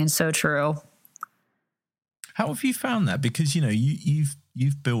interesting and so true. How have you found that? Because, you know, you've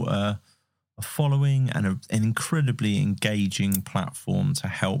built a following and an incredibly engaging platform to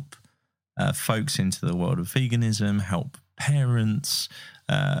help folks into the world of veganism, help parents,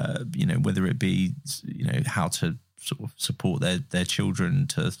 you know, whether it be, you know, how to sort of support their children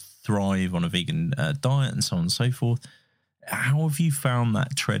to thrive on a vegan diet and so on and so forth. How have you found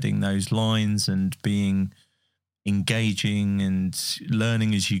that treading those lines and being engaging and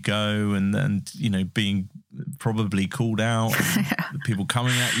learning as you go, and you know, being probably called out, people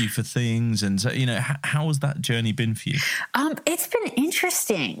coming at you for things, and so, you know, how has that journey been for you? It's been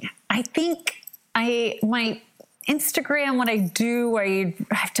interesting. I think my Instagram, what I do,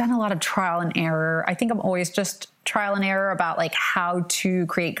 I've done a lot of trial and error. I think I'm always just trial and error about like how to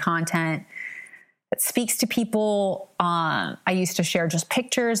create content that speaks to people. I used to share just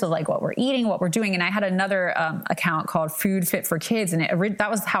pictures of like what we're eating, what we're doing. And I had another account called Food Fit for Kids. And that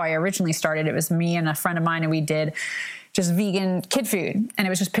was how I originally started. It was me and a friend of mine, and we did just vegan kid food. And it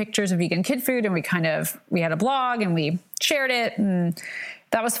was just pictures of vegan kid food. And we had a blog, and we shared it, and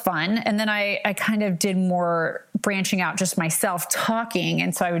that was fun. And then I kind of did more branching out just myself talking.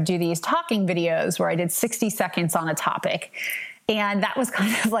 And so I would do these talking videos where I did 60 seconds on a topic. And that was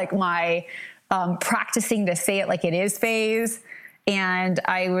kind of like my practicing to say it like it is phase. And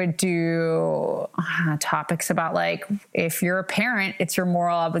I would do topics about like, if you're a parent, it's your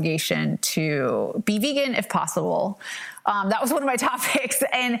moral obligation to be vegan if possible. That was one of my topics.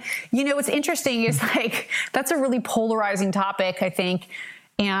 And, you know, what's interesting is like, that's a really polarizing topic, I think.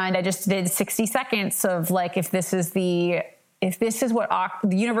 And I just did 60 seconds of like, if this is what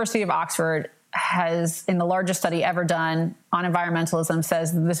the University of Oxford has, in the largest study ever done on environmentalism,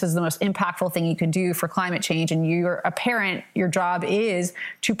 says this is the most impactful thing you can do for climate change, and you're a parent, your job is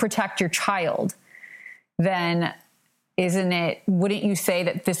to protect your child, then wouldn't you say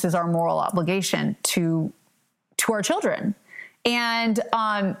that this is our moral obligation to our children? And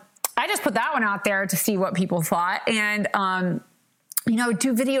I just put that one out there to see what people thought. And you know,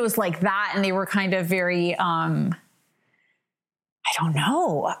 do videos like that, and they were kind of very I don't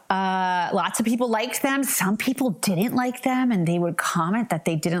know. Lots of people liked them. Some people didn't like them, and they would comment that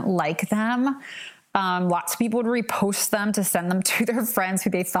they didn't like them. Lots of people would repost them to send them to their friends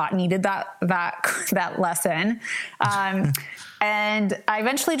who they thought needed that lesson. And I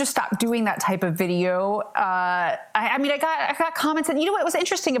eventually just stopped doing that type of video. I got comments, and you know what was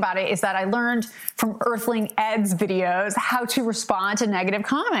interesting about it is that I learned from Earthling Ed's videos how to respond to negative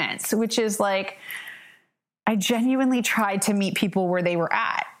comments, which is like, I genuinely tried to meet people where they were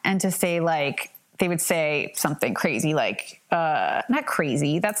at and to say, like, they would say something crazy, like, not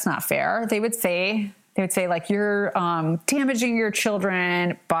crazy, that's not fair. They would say like, you're damaging your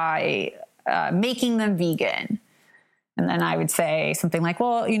children by making them vegan. And then I would say something like,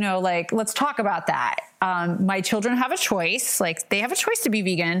 well, you know, like, let's talk about that. My children have a choice, like they have a choice to be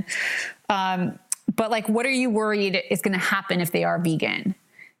vegan. But like, what are you worried is going to happen if they are vegan?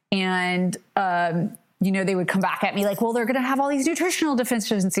 And, you know, they would come back at me like, well, they're going to have all these nutritional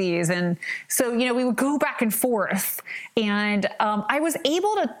deficiencies. And so, you know, we would go back and forth. And I was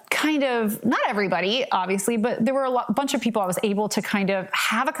able to kind of, not everybody, obviously, but there were a bunch of people I was able to kind of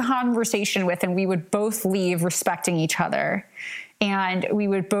have a conversation with, and we would both leave respecting each other. And we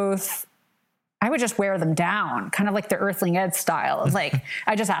would both, I would just wear them down, kind of like the Earthling Ed style of like,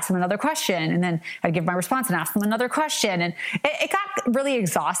 I just ask them another question, and then I'd give my response and ask them another question. And it got really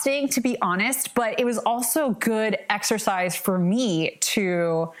exhausting, to be honest, but it was also good exercise for me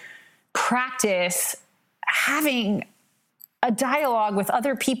to practice having a dialogue with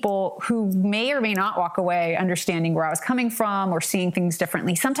other people who may or may not walk away understanding where I was coming from or seeing things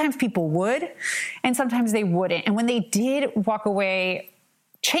differently. Sometimes people would, and sometimes they wouldn't. And when they did walk away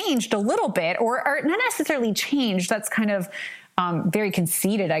changed a little bit, or not necessarily changed, that's kind of very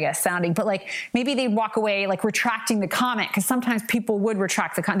conceited, I guess, sounding, but like maybe they'd walk away like retracting the comment, because sometimes people would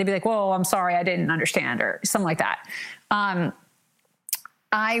retract the comment. They'd be like, whoa, I'm sorry, I didn't understand, or something like that.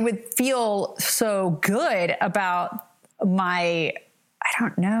 I would feel so good about my, I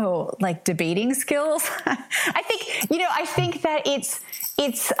don't know, like debating skills. I think that it's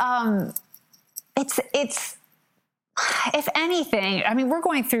if anything, I mean, we're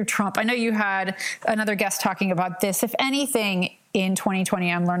going through Trump. I know you had another guest talking about this. If anything, in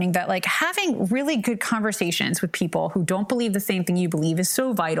 2020, I'm learning that like having really good conversations with people who don't believe the same thing you believe is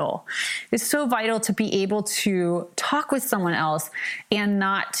so vital. It's so vital to be able to talk with someone else and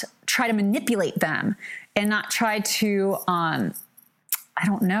not try to manipulate them and not try to,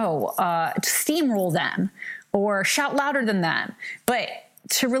 steamroll them or shout louder than them, but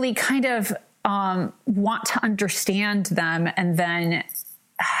to really kind of want to understand them and then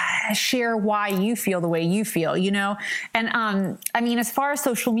share why you feel the way you feel, you know? And I mean, as far as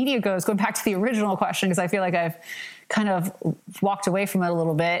social media goes, going back to the original question, because I feel like I've kind of walked away from it a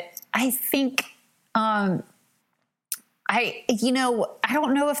little bit, I think I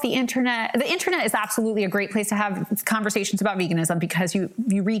don't know if the internet is absolutely a great place to have conversations about veganism, because you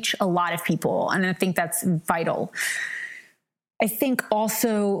reach a lot of people, and I think that's vital. I think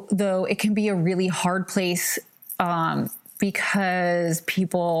also, though, it can be a really hard place because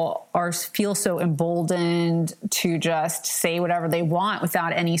people feel so emboldened to just say whatever they want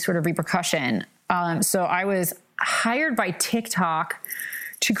without any sort of repercussion. So I was hired by TikTok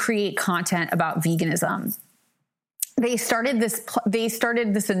to create content about veganism. They started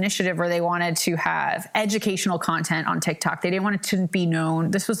this initiative where they wanted to have educational content on TikTok. They didn't want it to be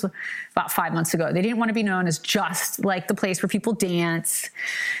known. This was about 5 months ago. They didn't want to be known as just like the place where people dance.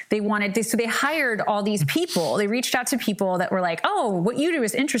 So they hired all these people. They reached out to people that were like, oh, what you do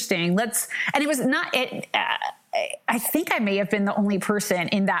is interesting. And it was not, I think I may have been the only person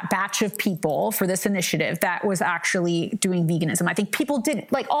in that batch of people for this initiative that was actually doing veganism. I think people did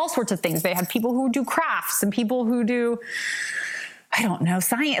like all sorts of things. They had people who do crafts and people who do, I don't know,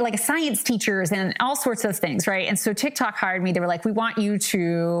 science teachers and all sorts of things, right? And so TikTok hired me. They were like, we want you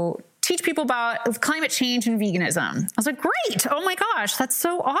to teach people about climate change and veganism. I was like, great. Oh my gosh, that's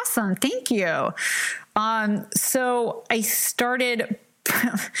so awesome. Thank you. So I started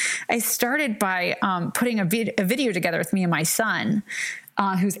by putting a video together with me and my son,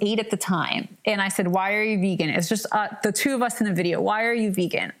 who's 8 at the time. And I said, why are you vegan? It's just the two of us in the video. Why are you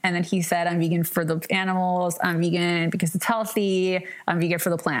vegan? And then he said, I'm vegan for the animals. I'm vegan because it's healthy. I'm vegan for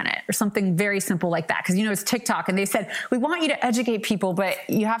the planet, or something very simple like that. Because, it's TikTok. And they said, we want you to educate people, but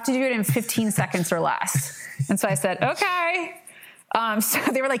you have to do it in 15 seconds or less. And so I said, okay. So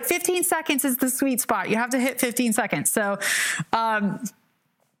they were like, 15 seconds is the sweet spot. You have to hit 15 seconds. So, and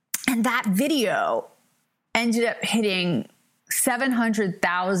that video ended up hitting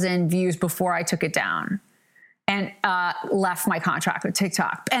 700,000 views before I took it down and left my contract with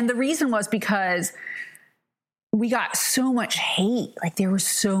TikTok. And the reason was because we got so much hate. Like, there was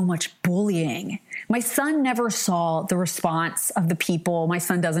so much bullying. My son never saw the response of the people. My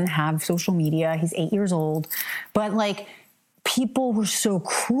son doesn't have social media. He's 8 years old. But like, people were so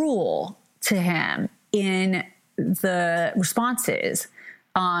cruel to him in the responses.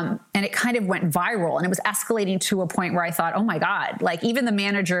 And it kind of went viral, and it was escalating to a point where I thought, oh my God, like even the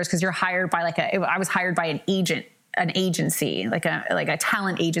managers, because you're hired by I was hired by an agency, like a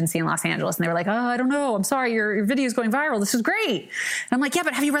talent agency in Los Angeles. And they were like, oh, I don't know. I'm sorry. Your video is going viral. This is great. And I'm like, yeah,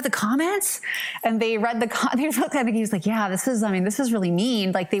 but have you read the comments? And they read they looked at me. He was like, yeah, this is really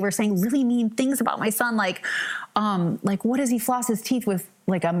mean. Like, they were saying really mean things about my son. Like what does he floss his teeth with?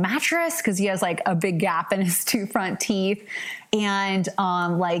 Like a mattress? Cause he has like a big gap in his 2 front teeth. And,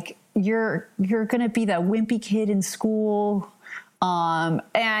 like you're going to be the wimpy kid in school. And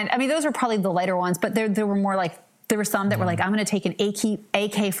I mean, those were probably the lighter ones, but there were more like, there were some that were like, I'm going to take an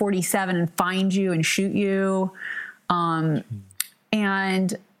AK-47 and find you and shoot you.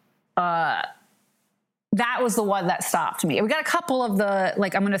 That was the one that stopped me. We got a couple of the,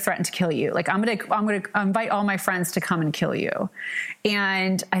 like, I'm going to threaten to kill you. Like, I'm going to invite all my friends to come and kill you.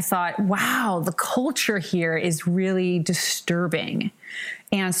 And I thought, wow, the culture here is really disturbing.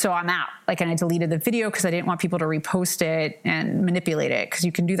 And so I'm out. Like, and I deleted the video because I didn't want people to repost it and manipulate it, because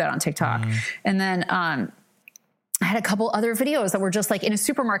you can do that on TikTok. And then, I had a couple other videos that were just like, in a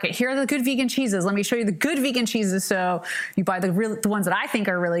supermarket, here are the good vegan cheeses. Let me show you the good vegan cheeses. So you buy the ones that I think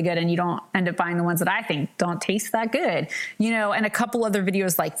are really good, and you don't end up buying the ones that I think don't taste that good, and a couple other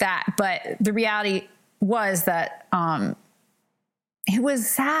videos like that. But the reality was that, it was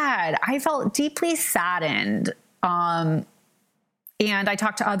sad. I felt deeply saddened. And I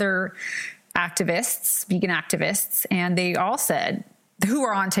talked to other activists, vegan activists, and they all said, who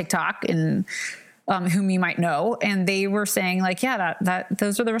are on TikTok and, whom you might know. And they were saying like, yeah, that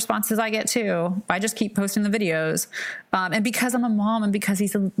those are the responses I get too. I just keep posting the videos. And because I'm a mom and because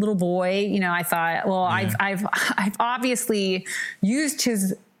he's a little boy, I thought, well, yeah. I've obviously used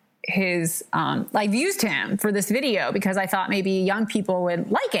I've used him for this video because I thought maybe young people would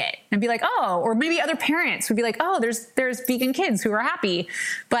like it and be like, oh, or maybe other parents would be like, oh, there's vegan kids who are happy.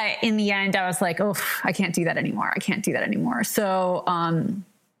 But in the end, I was like, oh, I can't do that anymore. So,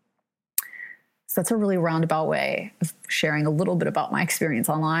 so that's a really roundabout way of sharing a little bit about my experience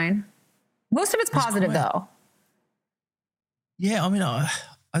online. Most of it's positive, though. Yeah, I mean, I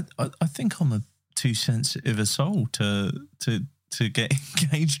think I'm too sensitive a soul to get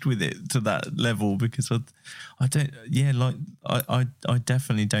engaged with it to that level, because I don't. Yeah, like I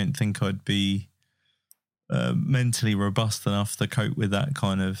definitely don't think I'd be mentally robust enough to cope with that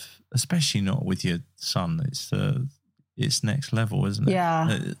kind of, especially not with your son. It's next level, isn't it?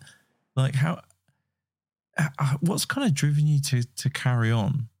 Yeah. Like what's kind of driven you to carry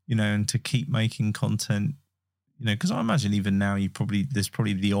on, and to keep making content, because I imagine even now there's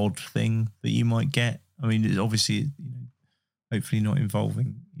probably the odd thing that you might get. I mean, it's obviously, hopefully not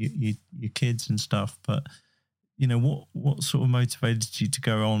involving your kids and stuff, but what sort of motivated you to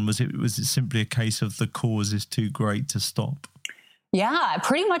go on? Was it simply a case of the cause is too great to stop? Yeah, it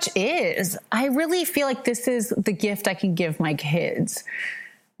pretty much is. I really feel like this is the gift I can give my kids.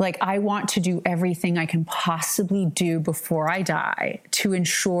 Like, I want to do everything I can possibly do before I die to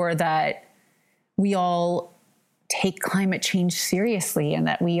ensure that we all take climate change seriously and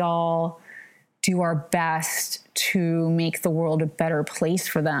that we all do our best to make the world a better place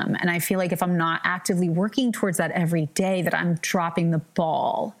for them. And I feel like if I'm not actively working towards that every day, that I'm dropping the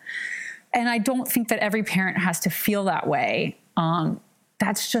ball. And I don't think that every parent has to feel that way.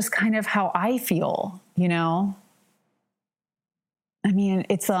 That's just kind of how I feel, I mean,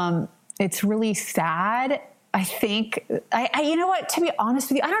 it's really sad. I think you know what, to be honest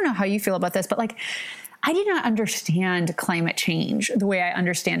with you, I don't know how you feel about this, but like, I did not understand climate change the way I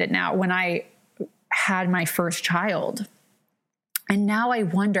understand it now when I had my first child. And now I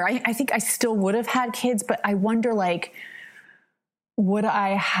wonder, I think I still would have had kids, but I wonder, like, would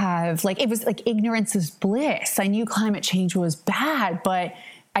I have, like, it was like ignorance is bliss. I knew climate change was bad, but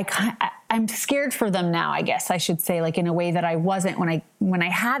I'm scared for them now, I guess I should say, like in a way that I wasn't when I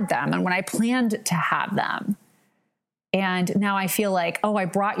had them and when I planned to have them. And now I feel like, oh, I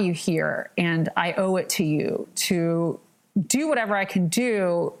brought you here and I owe it to you to do whatever I can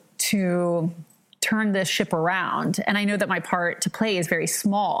do to turn this ship around. And I know that my part to play is very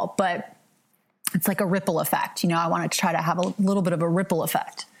small, but it's like a ripple effect. You know, I want to try to have a little bit of a ripple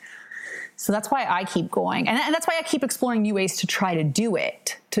effect. So that's why I keep going. And that's why I keep exploring new ways to try to do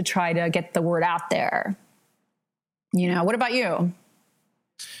it, to try to get the word out there. You know, what about you?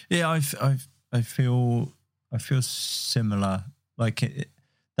 Yeah, I feel similar. Like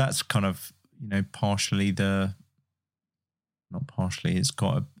that's kind of, you know, not partially, it's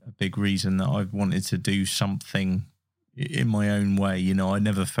got a big reason that I've wanted to do something in my own way. You know, I've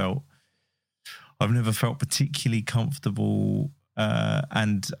never felt particularly comfortable,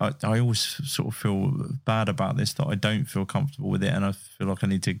 and I always sort of feel bad about this, that I don't feel comfortable with it, and I feel like I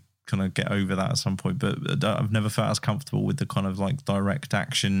need to kind of get over that at some point. But I've never felt as comfortable with the kind of like direct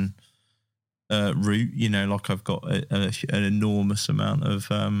action route. You know, like I've got an enormous amount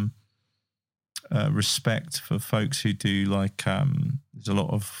of respect for folks who do like there's a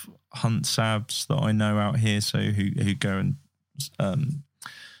lot of hunt sabs that I know out here, so who go and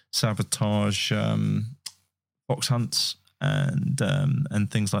sabotage fox hunts and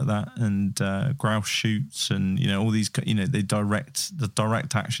things like that, and grouse shoots, and you know all these, you know, they direct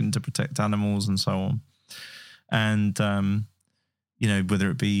action to protect animals and so on, and you know, whether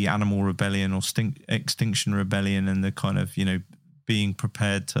it be animal rebellion or extinction rebellion, and the kind of, you know, being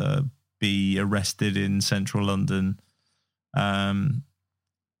prepared to be arrested in central London,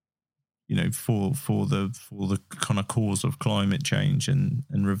 you know, for the kind of cause of climate change and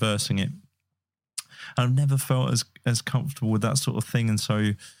reversing it. I've never felt as comfortable with that sort of thing, and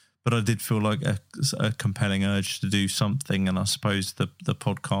so, but I did feel like a compelling urge to do something, and I suppose the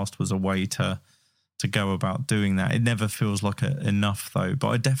podcast was a way to go about doing that. It never feels like enough though, but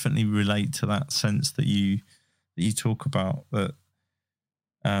I definitely relate to that sense that you talk about, that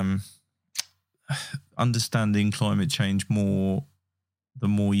understanding climate change more, the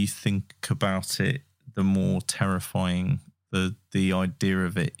more you think about it, the more terrifying the idea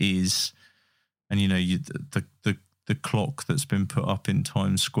of it is. And you know, the clock that's been put up in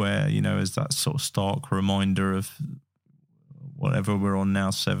Times Square, you know, as that sort of stark reminder of whatever we're on now,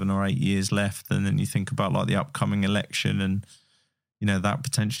 7 or 8 years left. And then you think about like the upcoming election, and you know, that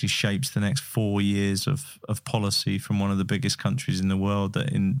potentially shapes the next 4 years of policy from one of the biggest countries in the world,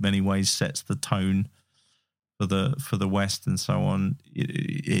 that in many ways sets the tone for the West and so on.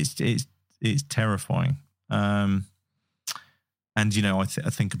 It's terrifying. And you know, I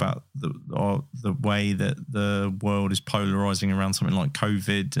think about the way that the world is polarizing around something like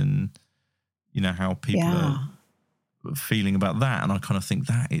COVID, and you know how people are feeling about that, and I kind of think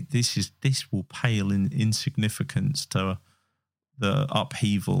that this will pale in insignificance to the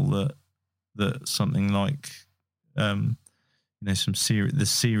upheaval that something like you know, the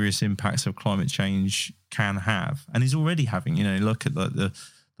serious impacts of climate change can have, and is already having. You know, look at the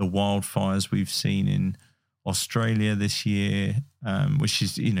wildfires we've seen in Australia this year, which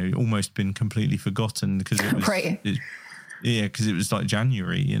is, you know, almost been completely forgotten because it was right. Because it was like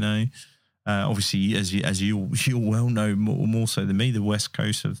January, you know. Obviously, as you well know, more so than me, the west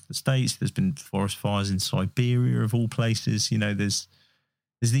coast of the States, there's been forest fires in Siberia of all places. You know, there's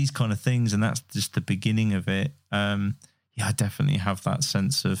these kind of things, and that's just the beginning of it. Yeah, I definitely have that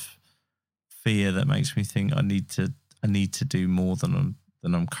sense of fear that makes me think I need to do more than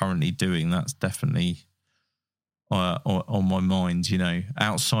I'm currently doing. That's definitely on my mind, you know,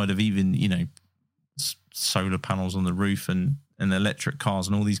 outside of even, you know, solar panels on the roof and electric cars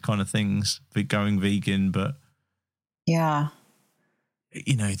and all these kind of things, going vegan. But yeah,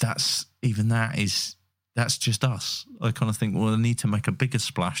 you know, that's just us. I kind of think, well, I need to make a bigger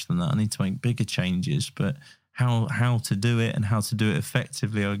splash than that. I need to make bigger changes, but how to do it and how to do it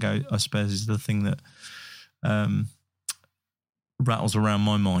effectively, I suppose, is the thing that rattles around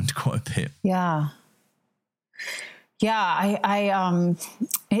my mind quite a bit. Yeah. Yeah,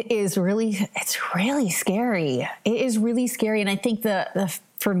 it's really scary. It is really scary. And I think the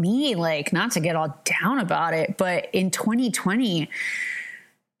for me, like, not to get all down about it, but in 2020,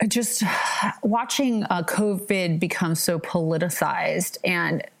 just watching COVID become so politicized,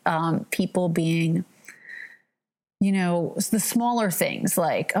 and people being, the smaller things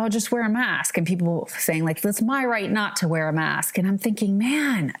like, oh, just wear a mask, and people saying like, that's my right not to wear a mask. And I'm thinking,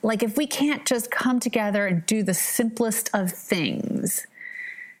 man, like if we can't just come together and do the simplest of things,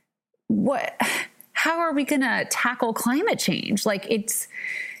 how are we going to tackle climate change? Like it's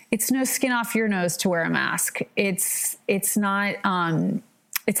no skin off your nose to wear a mask. It's not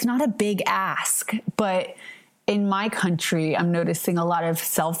a big ask, but in my country, I'm noticing a lot of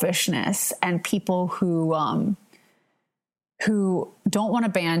selfishness and people who don't want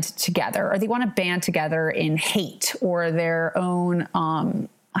to band together, or they want to band together in hate or their own, I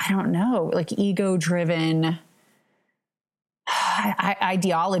don't know, like ego-driven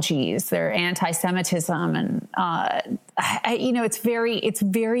ideologies, their anti-Semitism, and it's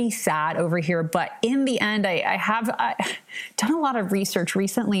very sad over here. But in the end, I have done a lot of research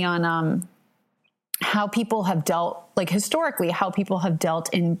recently on how people have dealt, like historically, how people have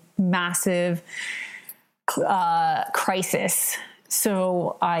dealt in massive crisis.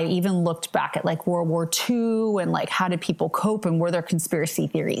 So I even looked back at like World War II and like, how did people cope, and were there conspiracy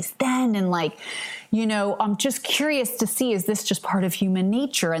theories then? And like, I'm just curious to see, is this just part of human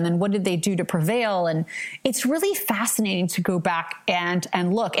nature? And then what did they do to prevail? And it's really fascinating to go back and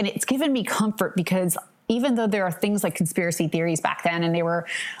look. And it's given me comfort, because even though there are things like conspiracy theories back then, and they were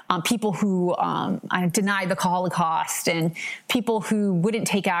people who denied the Holocaust and people who wouldn't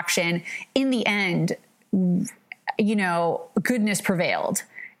take action, in the end, goodness prevailed.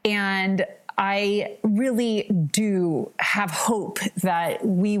 And I really do have hope that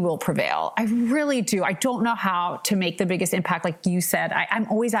we will prevail. I really do. I don't know how to make the biggest impact. Like you said, I'm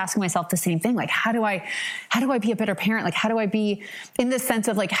always asking myself the same thing. Like, how do I be a better parent? Like, how do I be, in the sense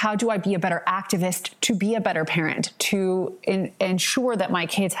of like, how do I be a better activist to be a better parent, to ensure that my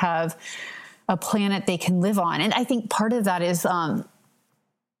kids have a planet they can live on? And I think part of that is,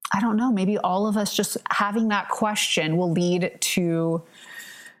 I don't know, maybe all of us just having that question will lead to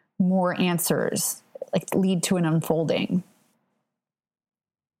more answers, like lead to an unfolding.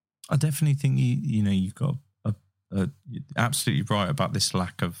 I definitely think you've got you're absolutely right about this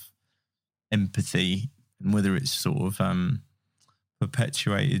lack of empathy, and whether it's sort of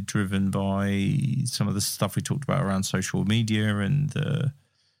perpetuated, driven by some of the stuff we talked about around social media, and the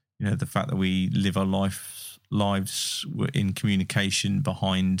fact that we live our lives in communication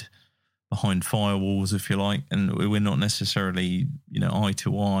behind firewalls, if you like, and we're not necessarily eye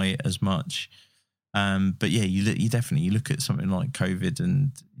to eye as much. But yeah, you definitely look at something like COVID,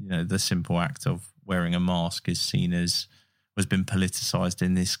 and the simple act of wearing a mask is seen as, has been politicized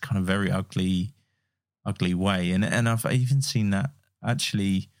in this kind of very ugly way, and I've even seen that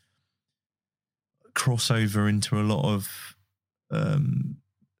actually cross over into a lot of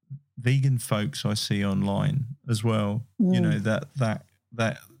vegan folks I see online as well.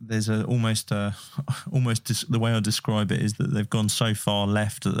 That there's almost the way I describe it is that they've gone so far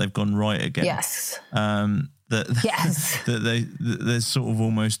left that they've gone right again. Yes. That there's sort of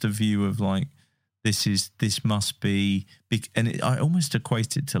almost a view of like, this must be big, and I almost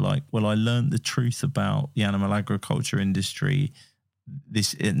equate it to like, well, I learned the truth about the animal agriculture industry,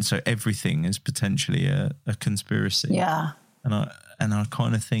 and so everything is potentially a conspiracy. Yeah. And I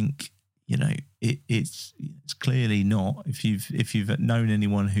kind of think, it's clearly not. If you've known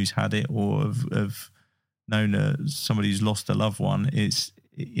anyone who's had it, or have known somebody who's lost a loved one, it's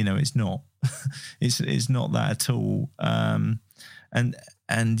not. it's not that at all.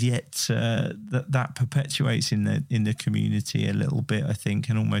 And yet that perpetuates in the community a little bit, I think,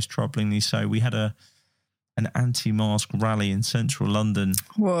 and almost troublingly so. We had an anti-mask rally in central London.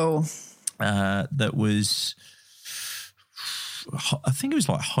 Whoa. That was, I think it was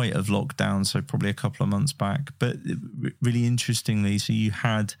like height of lockdown, so probably a couple of months back. But really interestingly, so you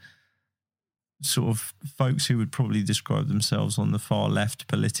had sort of folks who would probably describe themselves on the far left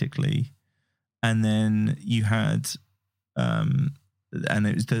politically, and then you had, and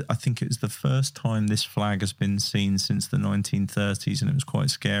it was I think it was the first time this flag has been seen since the 1930s, and it was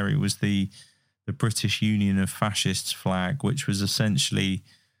quite scary. Was the British Union of Fascists flag, which was essentially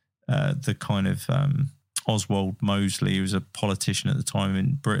the kind of Oswald Mosley, who was a politician at the time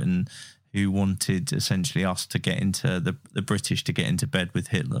in Britain, who wanted essentially us to get into the British to get into bed with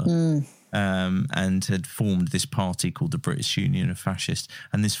Hitler, and had formed this party called the British Union of Fascists.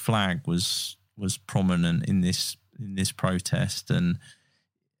 And this flag was prominent in this protest, and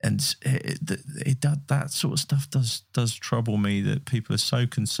that sort of stuff does trouble me, that people are so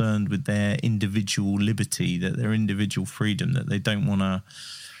concerned with their individual liberty, that their individual freedom, that they don't want to,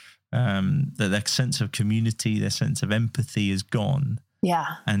 that their sense of community, their sense of empathy is gone. Yeah.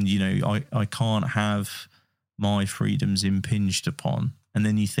 And, I can't have my freedoms impinged upon. And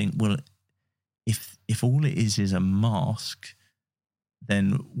then you think, well, if all it is a mask,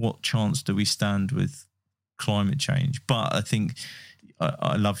 then what chance do we stand with climate change? But I think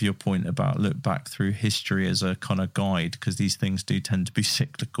I love your point about look back through history as a kind of guide, because these things do tend to be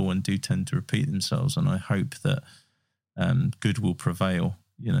cyclical and do tend to repeat themselves. And I hope that good will prevail.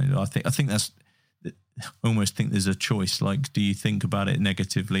 I think that's, I almost think there's a choice. Like, do you think about it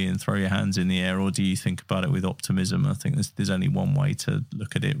negatively and throw your hands in the air, or do you think about it with optimism? I think there's only one way to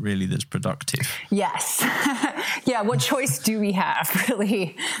look at it, really, that's productive. Yes. Yeah. What choice do we have,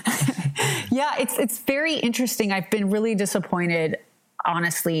 really? Yeah. It's very interesting. I've been really disappointed,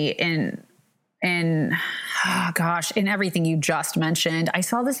 honestly, in everything you just mentioned. I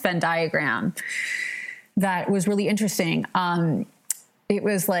saw this Venn diagram that was really interesting. It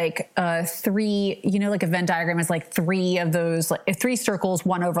was like three, like a Venn diagram is like three of those, like three circles,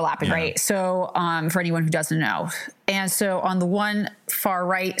 one overlapping, yeah. Right? So for anyone who doesn't know. And so on the one far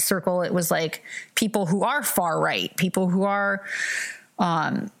right circle, it was like people who are far right, people who are,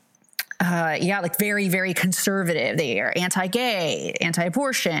 like very, very conservative. They are anti-gay,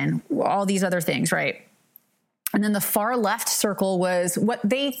 anti-abortion, all these other things, right? And then the far left circle was what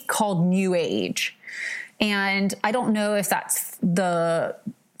they called New Age. And I don't know if that's the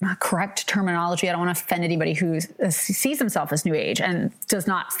correct terminology. I don't want to offend anybody who sees himself as New Age and does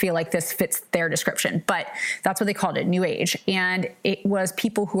not feel like this fits their description, but that's what they called it, New Age. And it was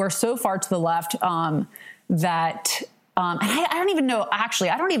people who are so far to the left that I don't even know, actually,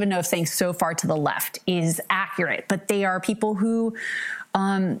 I don't even know if saying so far to the left is accurate, but they are people who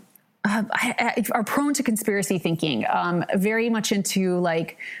are prone to conspiracy thinking, very much into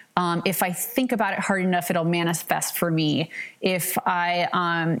like, if I think about it hard enough, it'll manifest for me. If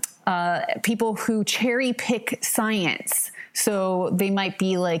people who cherry pick science, so they might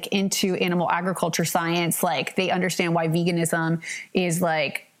be like into animal agriculture science, like they understand why veganism is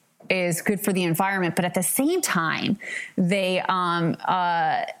good for the environment, but at the same time, they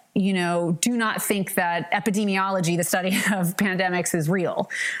do not think that epidemiology, the study of pandemics, is real.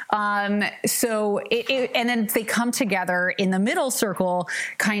 And then they come together in the middle circle,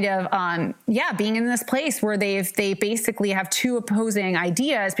 kind of, being in this place where they basically have two opposing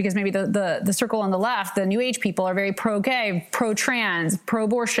ideas, because maybe the circle on the left, the New Age people, are very pro-gay, pro-trans,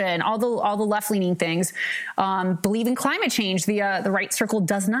 pro-abortion, all the left-leaning things, believe in climate change. The right circle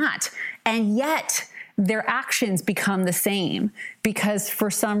does not. And yet their actions become the same, because for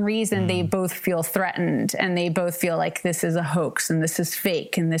some reason they both feel threatened, and they both feel like this is a hoax and this is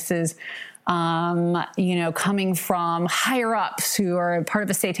fake, and this is, coming from higher ups who are part of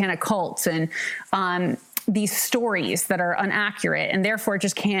a satanic cult, and these stories that are inaccurate, and therefore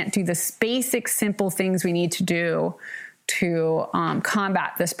just can't do the basic, simple things we need to do to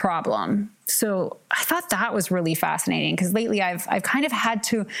combat this problem. So I thought that was really fascinating, because lately I've kind of had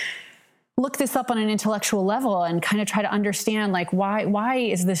to look this up on an intellectual level and kind of try to understand, like, why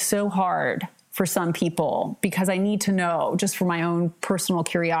is this so hard for some people? Because I need to know, just for my own personal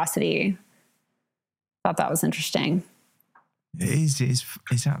curiosity. Thought that was interesting. It is.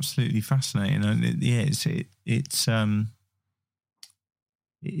 It's absolutely fascinating, and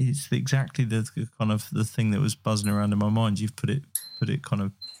it's exactly the kind of the thing that was buzzing around in my mind. You've put it kind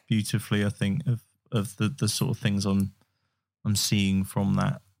of beautifully, I think, of the sort of things I'm seeing from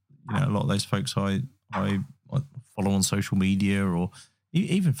that. A lot of those folks I follow on social media, or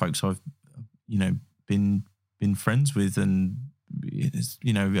even folks I've been friends with, and I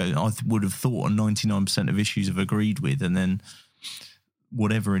would have thought 99% of issues have agreed with, and then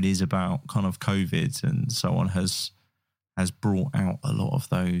whatever it is about kind of COVID and so on has brought out a lot of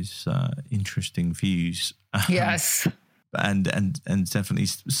those interesting views. Yes, and definitely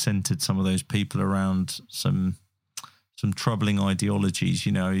centered some of those people around some troubling ideologies.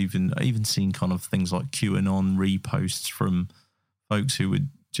 Even seeing kind of things like QAnon reposts from folks who would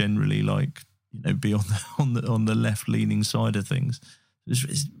generally be on the left leaning side of things.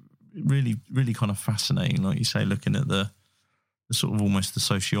 It's really, really kind of fascinating, like you say, looking at the sort of almost the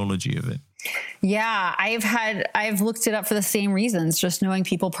sociology of it. Yeah, I've looked it up for the same reasons, just knowing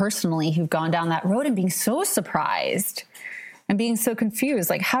people personally who've gone down that road and being so surprised and being so confused.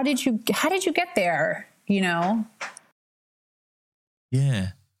 Like, how did you get there? Yeah.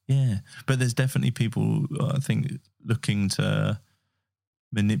 But there's definitely people, I think, looking to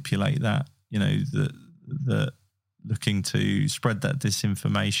manipulate that, that looking to spread that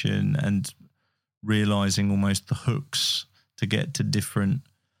disinformation and realizing almost the hooks to get to different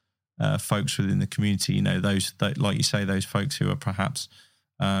folks within the community. Those that, like you say, those folks who are perhaps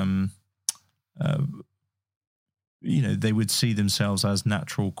they would see themselves as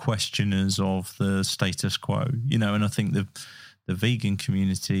natural questioners of the status quo, and I think the vegan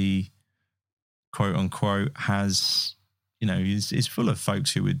community, quote unquote, has, is full of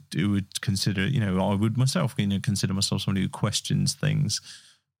folks who would consider, I would myself, consider myself somebody who questions things.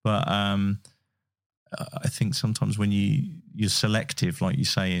 But I think sometimes when you're selective, like you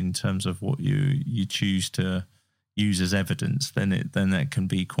say, in terms of what you choose to use as evidence, then that can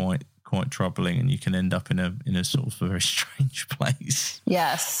be quite troubling, and you can end up in a sort of a very strange place.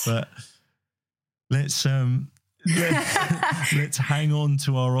 Yes. But let's hang on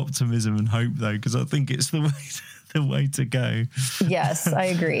to our optimism and hope, though, because I think it's the way to go. Yes, I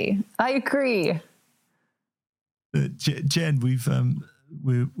agree. Jen,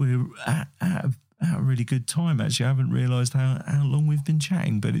 we're at a really good time, actually. I haven't realised how long we've been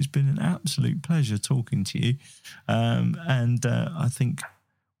chatting, but it's been an absolute pleasure talking to you. And I think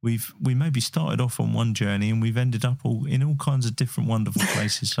we maybe started off on one journey and we've ended up in all kinds of different wonderful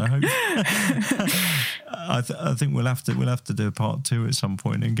places. So I think we'll have to do a part 2 at some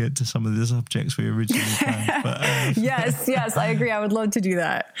point and get to some of the subjects we originally planned. But, yes, I agree. I would love to do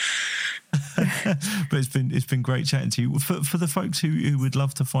that. But it's been great chatting to you. For the folks who would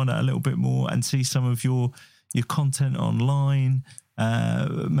love to find out a little bit more and see some of your content online,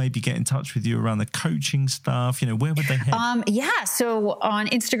 maybe get in touch with you around the coaching stuff, where would they head? So on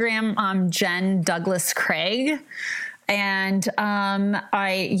Instagram, I'm Jen Douglas Craig. And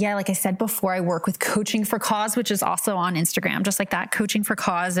like I said before, I work with Coaching for Cause, which is also on Instagram, just like that, Coaching for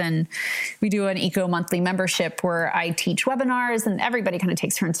Cause. And we do an Eco Monthly membership where I teach webinars, and everybody kind of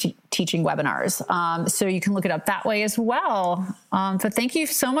takes turns teaching webinars. So you can look it up that way as well. But thank you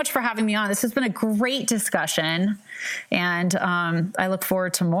so much for having me on. This has been a great discussion, and I look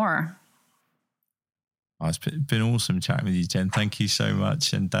forward to more. Oh, it's been awesome chatting with you, Jen. Thank you so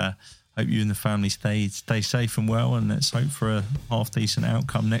much. And hope you and the family stay safe and well, and let's hope for a half decent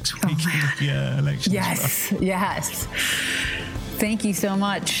outcome next week in the election. Yes. Thank you so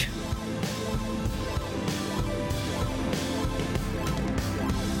much.